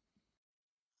that?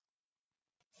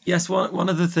 Yes, one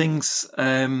of the things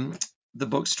the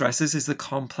book stresses is the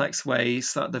complex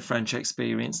ways that the French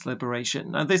experienced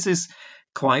liberation. Now, this is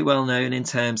quite well known in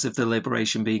terms of the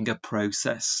liberation being a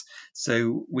process.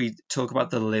 So we talk about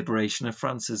the liberation of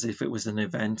France as if it was an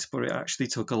event, but it actually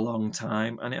took a long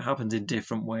time, and it happened in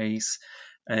different ways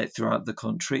throughout the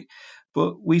country.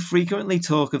 But we frequently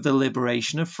talk of the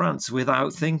liberation of France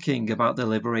without thinking about the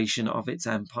liberation of its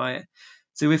empire.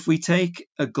 So if we take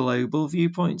a global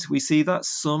viewpoint, we see that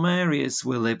some areas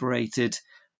were liberated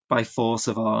by force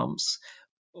of arms,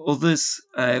 Others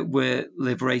were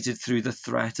liberated through the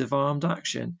threat of armed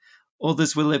action.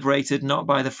 Others were liberated not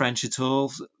by the French at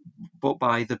all, but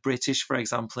by the British, for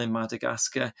example, in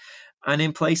Madagascar. And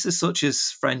in places such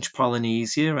as French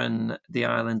Polynesia and the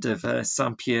island of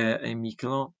Saint-Pierre and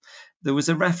Miquelon, there was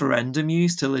a referendum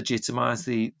used to legitimise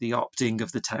the opting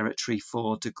of the territory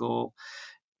for de Gaulle.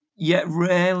 Yet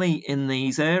rarely in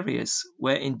these areas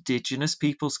were indigenous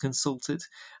peoples consulted,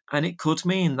 and it could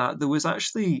mean that there was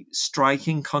actually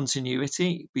striking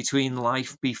continuity between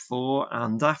life before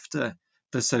and after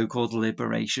the so-called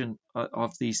liberation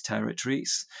of these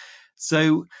territories.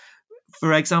 So,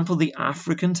 for example, the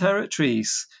African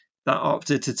territories that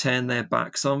opted to turn their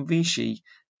backs on Vichy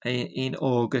in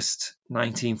August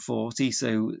 1940,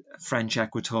 so French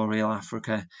Equatorial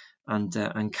Africa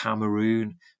and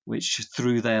Cameroon, which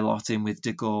threw their lot in with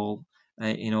de Gaulle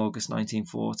in August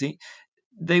 1940,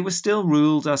 they were still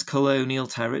ruled as colonial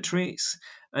territories.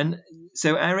 And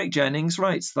so Eric Jennings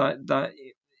writes that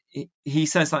he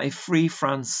says that if Free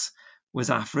France was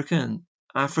African,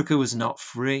 Africa was not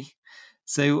free.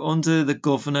 So under the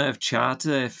governor of Chad,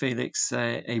 Felix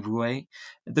Eboué,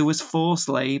 there was forced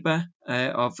labour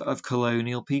of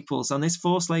colonial peoples, and this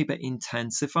forced labour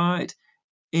intensified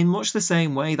in much the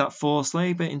same way that forced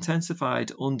labour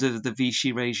intensified under the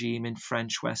Vichy regime in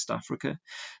French West Africa.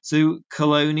 So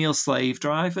colonial slave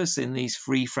drivers in these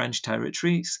free French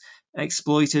territories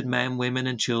exploited men, women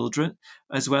and children,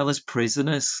 as well as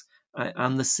prisoners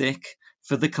and the sick,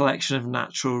 for the collection of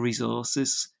natural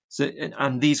resources. So,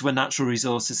 and these were natural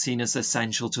resources seen as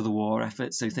essential to the war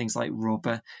effort, so things like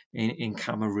rubber in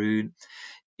Cameroon.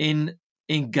 In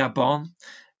Gabon,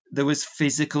 there was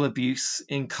physical abuse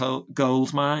in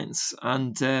gold mines,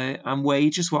 and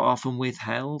wages were often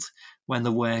withheld when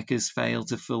the workers failed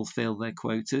to fulfill their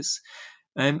quotas.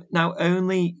 Now,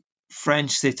 only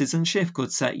French citizenship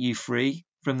could set you free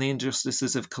from the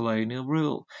injustices of colonial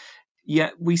rule.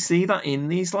 Yet we see that in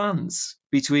these lands,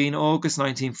 between August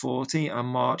 1940 and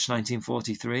March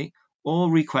 1943, all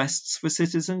requests for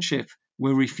citizenship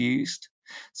were refused.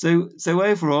 So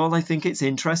overall, I think it's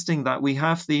interesting that we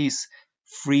have these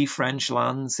free French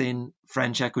lands in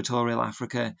French Equatorial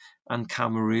Africa and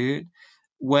Cameroon,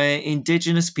 where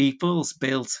indigenous peoples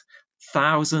built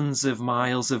thousands of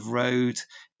miles of road,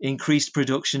 increased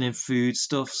production in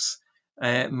foodstuffs,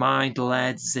 mined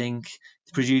lead, zinc,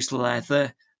 produced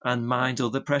leather, and mined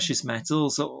other precious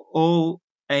metals, all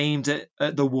aimed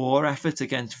at the war effort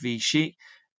against Vichy,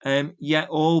 yet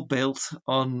all built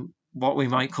on what we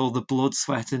might call the blood,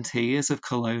 sweat, and tears of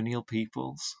colonial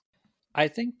peoples. I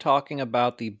think talking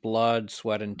about the blood,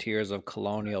 sweat, and tears of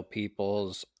colonial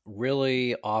peoples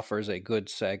really offers a good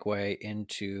segue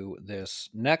into this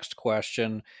next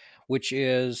question, which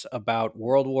is about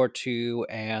World War II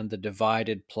and the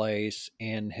divided place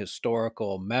in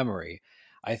historical memory.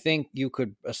 I think you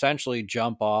could essentially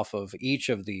jump off of each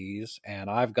of these, and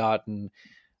I've gotten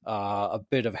a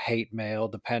bit of hate mail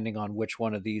depending on which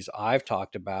one of these I've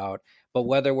talked about. But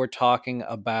whether we're talking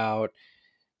about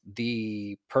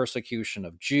the persecution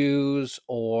of Jews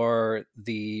or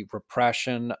the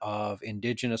repression of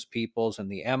indigenous peoples in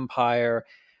the empire,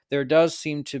 there does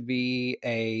seem to be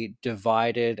a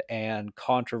divided and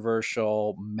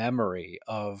controversial memory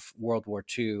of World War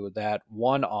II that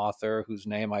one author, whose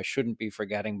name I shouldn't be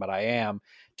forgetting, but I am,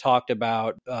 talked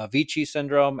about Vichy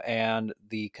syndrome and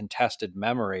the contested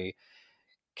memory.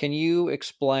 Can you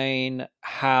explain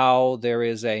how there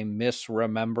is a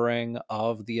misremembering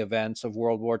of the events of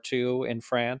World War II in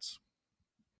France?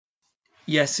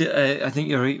 Yes, I think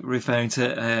you're referring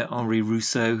to Henri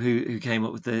Rousseau, who came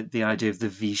up with the idea of the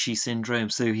Vichy syndrome.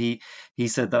 So he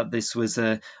said that this was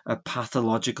a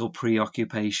pathological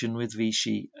preoccupation with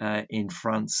Vichy in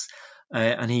France.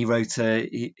 And he wrote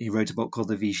a book called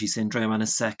The Vichy Syndrome, and a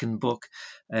second book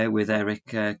with Eric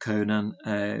Conan,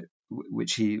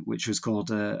 which was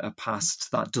called A Past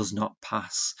That Does Not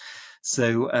Pass.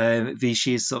 So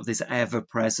Vichy is sort of this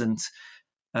ever-present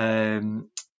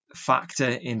factor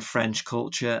in French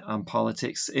culture and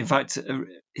politics. In fact,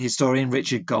 historian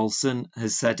Richard Golson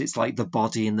has said it's like the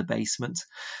body in the basement.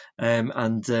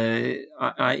 And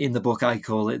in the book, I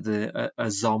call it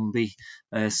a zombie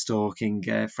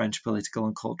stalking French political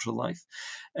and cultural life.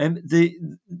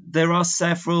 There are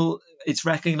several. It's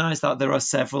recognised that there are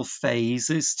several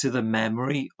phases to the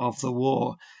memory of the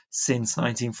war since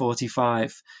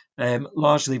 1945,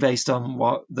 largely based on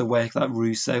what the work that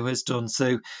Rousseau has done.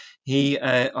 So he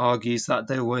argues that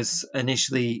there was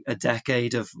initially a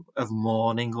decade of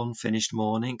mourning, unfinished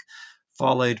mourning,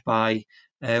 followed by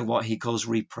what he calls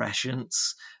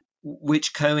repressions,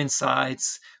 which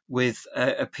coincides with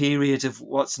a period of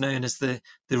what's known as the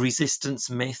resistance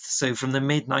myth. So from the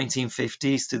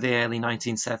mid-1950s to the early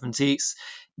 1970s,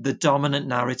 the dominant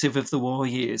narrative of the war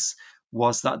years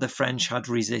was that the French had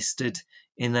resisted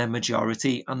in their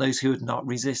majority, and those who had not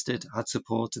resisted had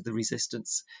supported the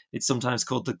resistance. It's sometimes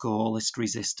called the Gaullist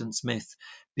resistance myth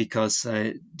because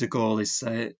de Gaulle is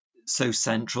so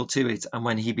central to it, and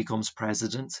when he becomes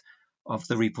president of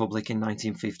the Republic in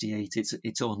 1958,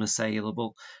 it's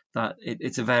unassailable. That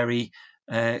it's a very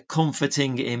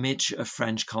comforting image of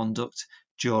French conduct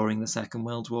during the Second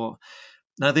World War.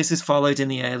 Now, this is followed in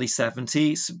the early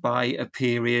 70s by a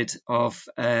period of,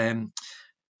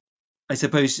 I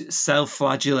suppose,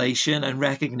 self-flagellation and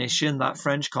recognition that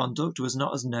French conduct was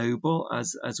not as noble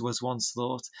as was once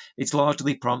thought. It's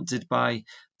largely prompted by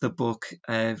the book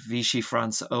Vichy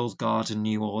France, Old Guard and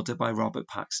New Order by Robert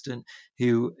Paxton,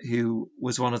 who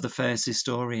was one of the first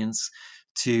historians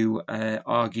to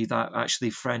argue that actually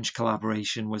French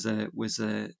collaboration was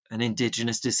an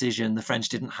indigenous decision. The French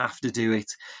didn't have to do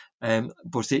it,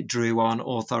 but it drew on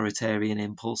authoritarian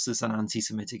impulses and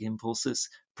anti-Semitic impulses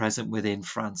present within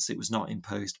France. It was not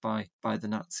imposed by the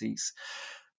Nazis.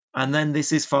 And then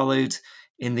this is followed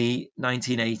in the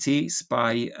 1980s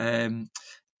by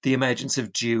the emergence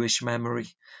of Jewish memory.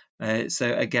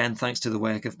 So again, thanks to the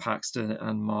work of Paxton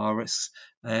and Morris,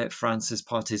 France's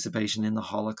participation in the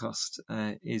Holocaust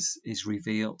is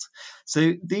revealed.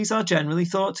 So these are generally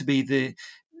thought to be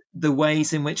the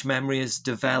ways in which memory has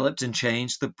developed and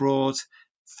changed, the broad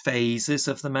phases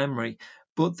of the memory.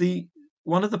 But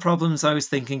one of the problems I was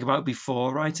thinking about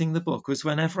before writing the book was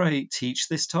whenever I teach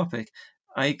this topic,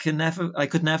 I could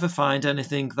never find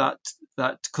anything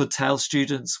that could tell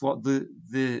students what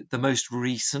the most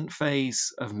recent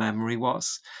phase of memory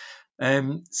was.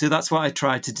 So that's what I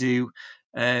tried to do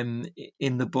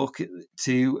in the book,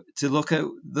 to look at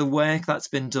the work that's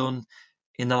been done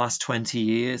in the last 20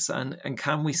 years, and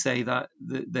can we say that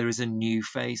there is a new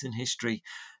phase in history?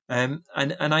 And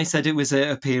I said it was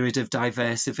a period of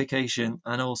diversification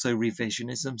and also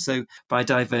revisionism. So by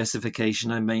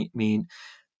diversification, I mean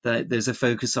that there's a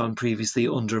focus on previously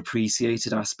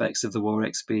underappreciated aspects of the war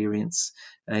experience,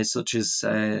 such as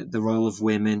the role of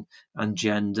women and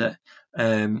gender,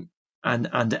 and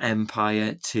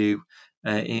empire too,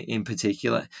 in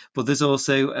particular. But there's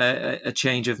also a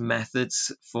change of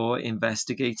methods for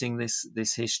investigating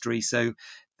this history. So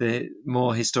the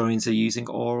more historians are using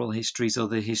oral histories or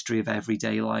the history of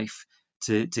everyday life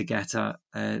to get at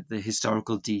the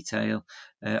historical detail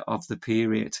of the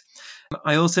period.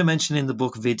 I also mentioned in the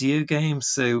book video games.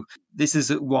 So this is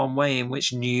one way in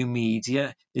which new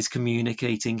media is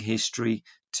communicating history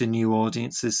to new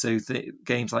audiences. So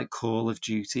games like Call of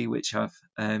Duty, which have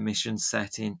missions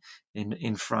set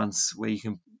in France where you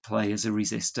can play as a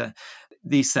resistor,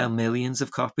 these sell millions of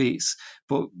copies.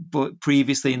 But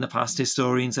previously in the past,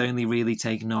 historians only really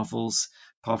take novels,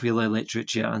 popular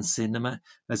literature and cinema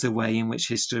as a way in which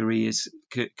history is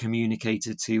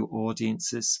communicated to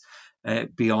audiences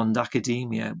beyond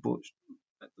academia. But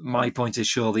my point is,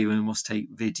 surely we must take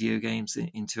video games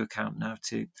into account now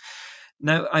too.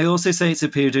 Now, I also say it's a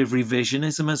period of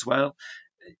revisionism as well,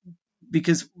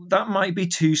 because that might be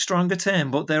too strong a term,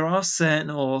 but there are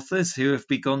certain authors who have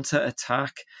begun to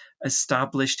attack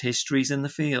established histories in the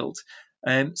field,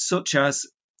 such as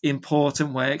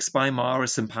important works by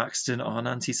Morris and Paxton on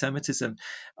anti-Semitism.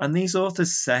 And these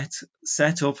authors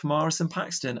set up Morris and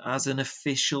Paxton as an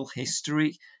official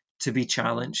history to be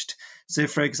challenged. So,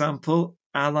 for example,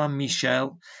 Alain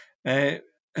Michel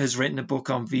has written a book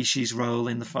on Vichy's role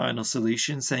in the final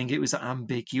solution, saying it was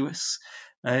ambiguous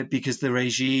because the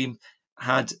regime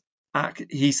had,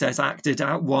 he says, acted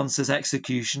at once as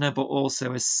executioner but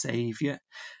also as saviour.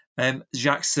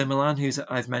 Jacques Simelan, who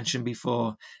I've mentioned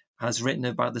before, has written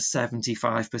about the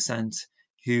 75%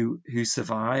 who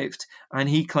survived, and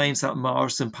he claims that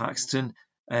Morris and Paxton,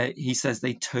 he says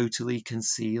they totally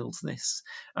concealed this,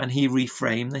 and he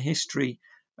reframed the history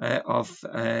of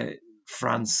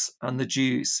France and the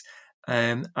Jews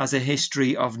as a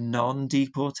history of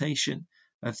non-deportation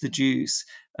of the Jews,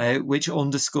 which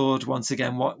underscored once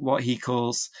again what he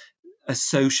calls a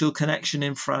social connection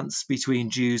in France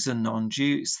between Jews and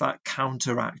non-Jews that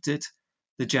counteracted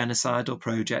the genocidal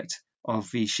project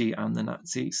of Vichy and the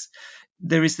Nazis.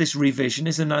 There is this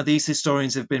revisionism. Now, these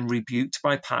historians have been rebuked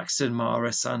by Paxton,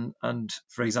 Morris, and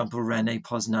for example, René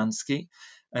Poznański,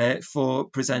 for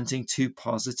presenting too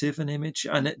positive an image.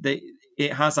 And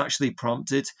it has actually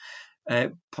prompted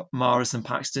Morris and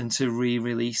Paxton to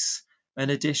re-release an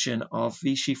edition of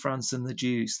Vichy France and the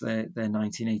Jews, their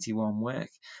 1981 work,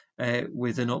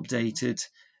 with an updated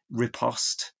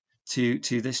riposte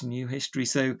to this new history.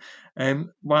 So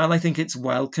while I think it's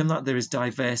welcome that there is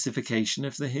diversification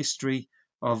of the history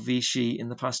of Vichy in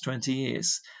the past 20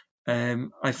 years,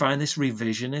 I find this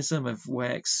revisionism of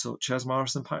works such as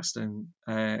Morris and Paxton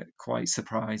quite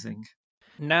surprising.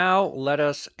 Now let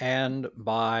us end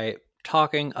by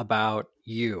talking about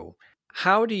you.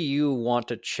 How do you want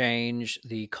to change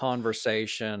the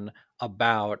conversation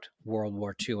about World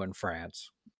War II in France?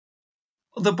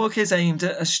 The book is aimed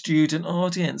at a student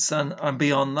audience and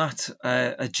beyond that,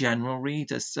 a general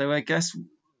reader. So I guess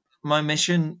my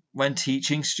mission when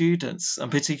teaching students, and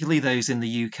particularly those in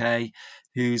the UK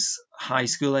whose high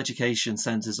school education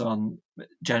centres on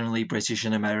generally British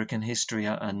and American history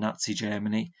and Nazi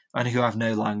Germany, and who have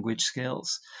no language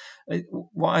skills,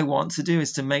 what I want to do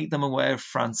is to make them aware of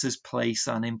France's place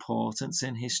and importance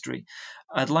in history.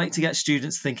 I'd like to get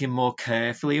students thinking more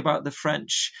carefully about the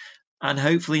French and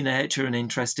hopefully nurture an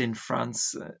interest in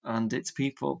France and its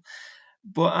people.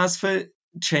 But as for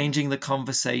changing the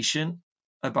conversation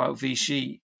about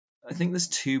Vichy, I think there's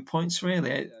 2 points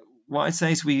really. What I'd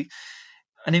say is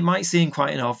and it might seem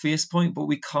quite an obvious point, but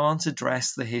we can't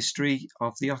address the history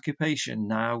of the occupation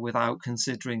now without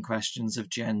considering questions of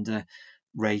gender,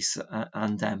 race,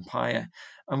 and empire.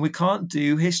 And we can't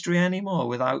do history anymore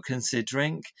without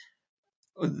considering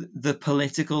the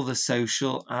political, the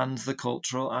social, and the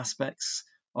cultural aspects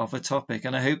of a topic.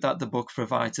 And I hope that the book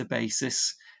provides a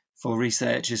basis for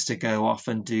researchers to go off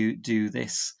and do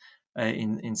this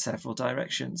in several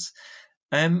directions.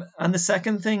 And the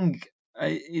second thing,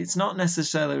 it's not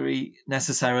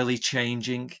necessarily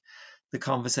changing the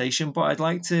conversation, but I'd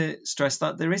like to stress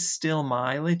that there is still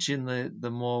mileage in the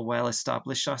more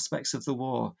well-established aspects of the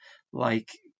war, like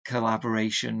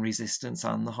collaboration, resistance,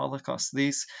 and the Holocaust.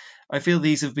 I feel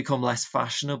these have become less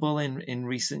fashionable in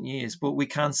recent years, but we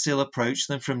can still approach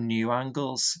them from new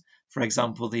angles. For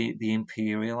example, the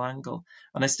imperial angle,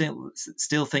 and I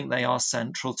still think they are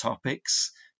central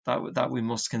topics that we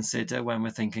must consider when we're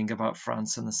thinking about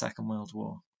France and the Second World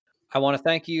War. I want to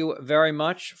thank you very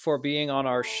much for being on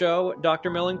our show, Dr.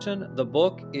 Millington. The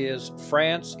book is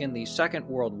France in the Second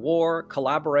World War,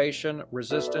 Collaboration,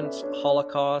 Resistance,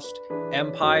 Holocaust,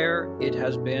 Empire. It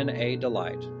has been a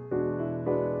delight.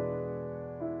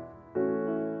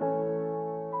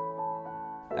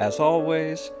 As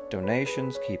always,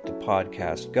 donations keep the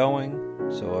podcast going,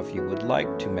 so if you would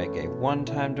like to make a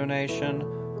one-time donation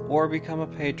or become a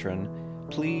patron,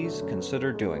 please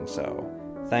consider doing so.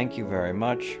 Thank you very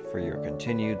much for your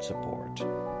continued support.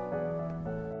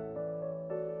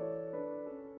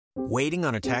 Waiting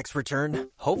on a tax return?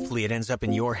 Hopefully it ends up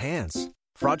in your hands.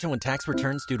 Fraudulent tax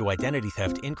returns due to identity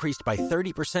theft increased by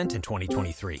 30% in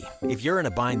 2023. If you're in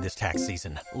a bind this tax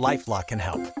season, LifeLock can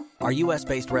help. Our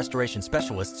U.S.-based restoration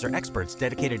specialists are experts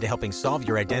dedicated to helping solve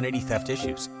your identity theft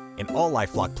issues. And all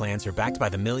LifeLock plans are backed by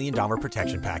the $1 Million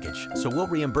Protection Package. So we'll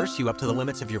reimburse you up to the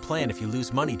limits of your plan if you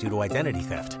lose money due to identity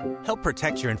theft. Help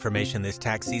protect your information this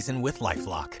tax season with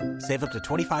LifeLock. Save up to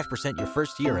 25% your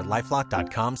first year at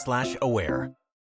LifeLock.com/aware.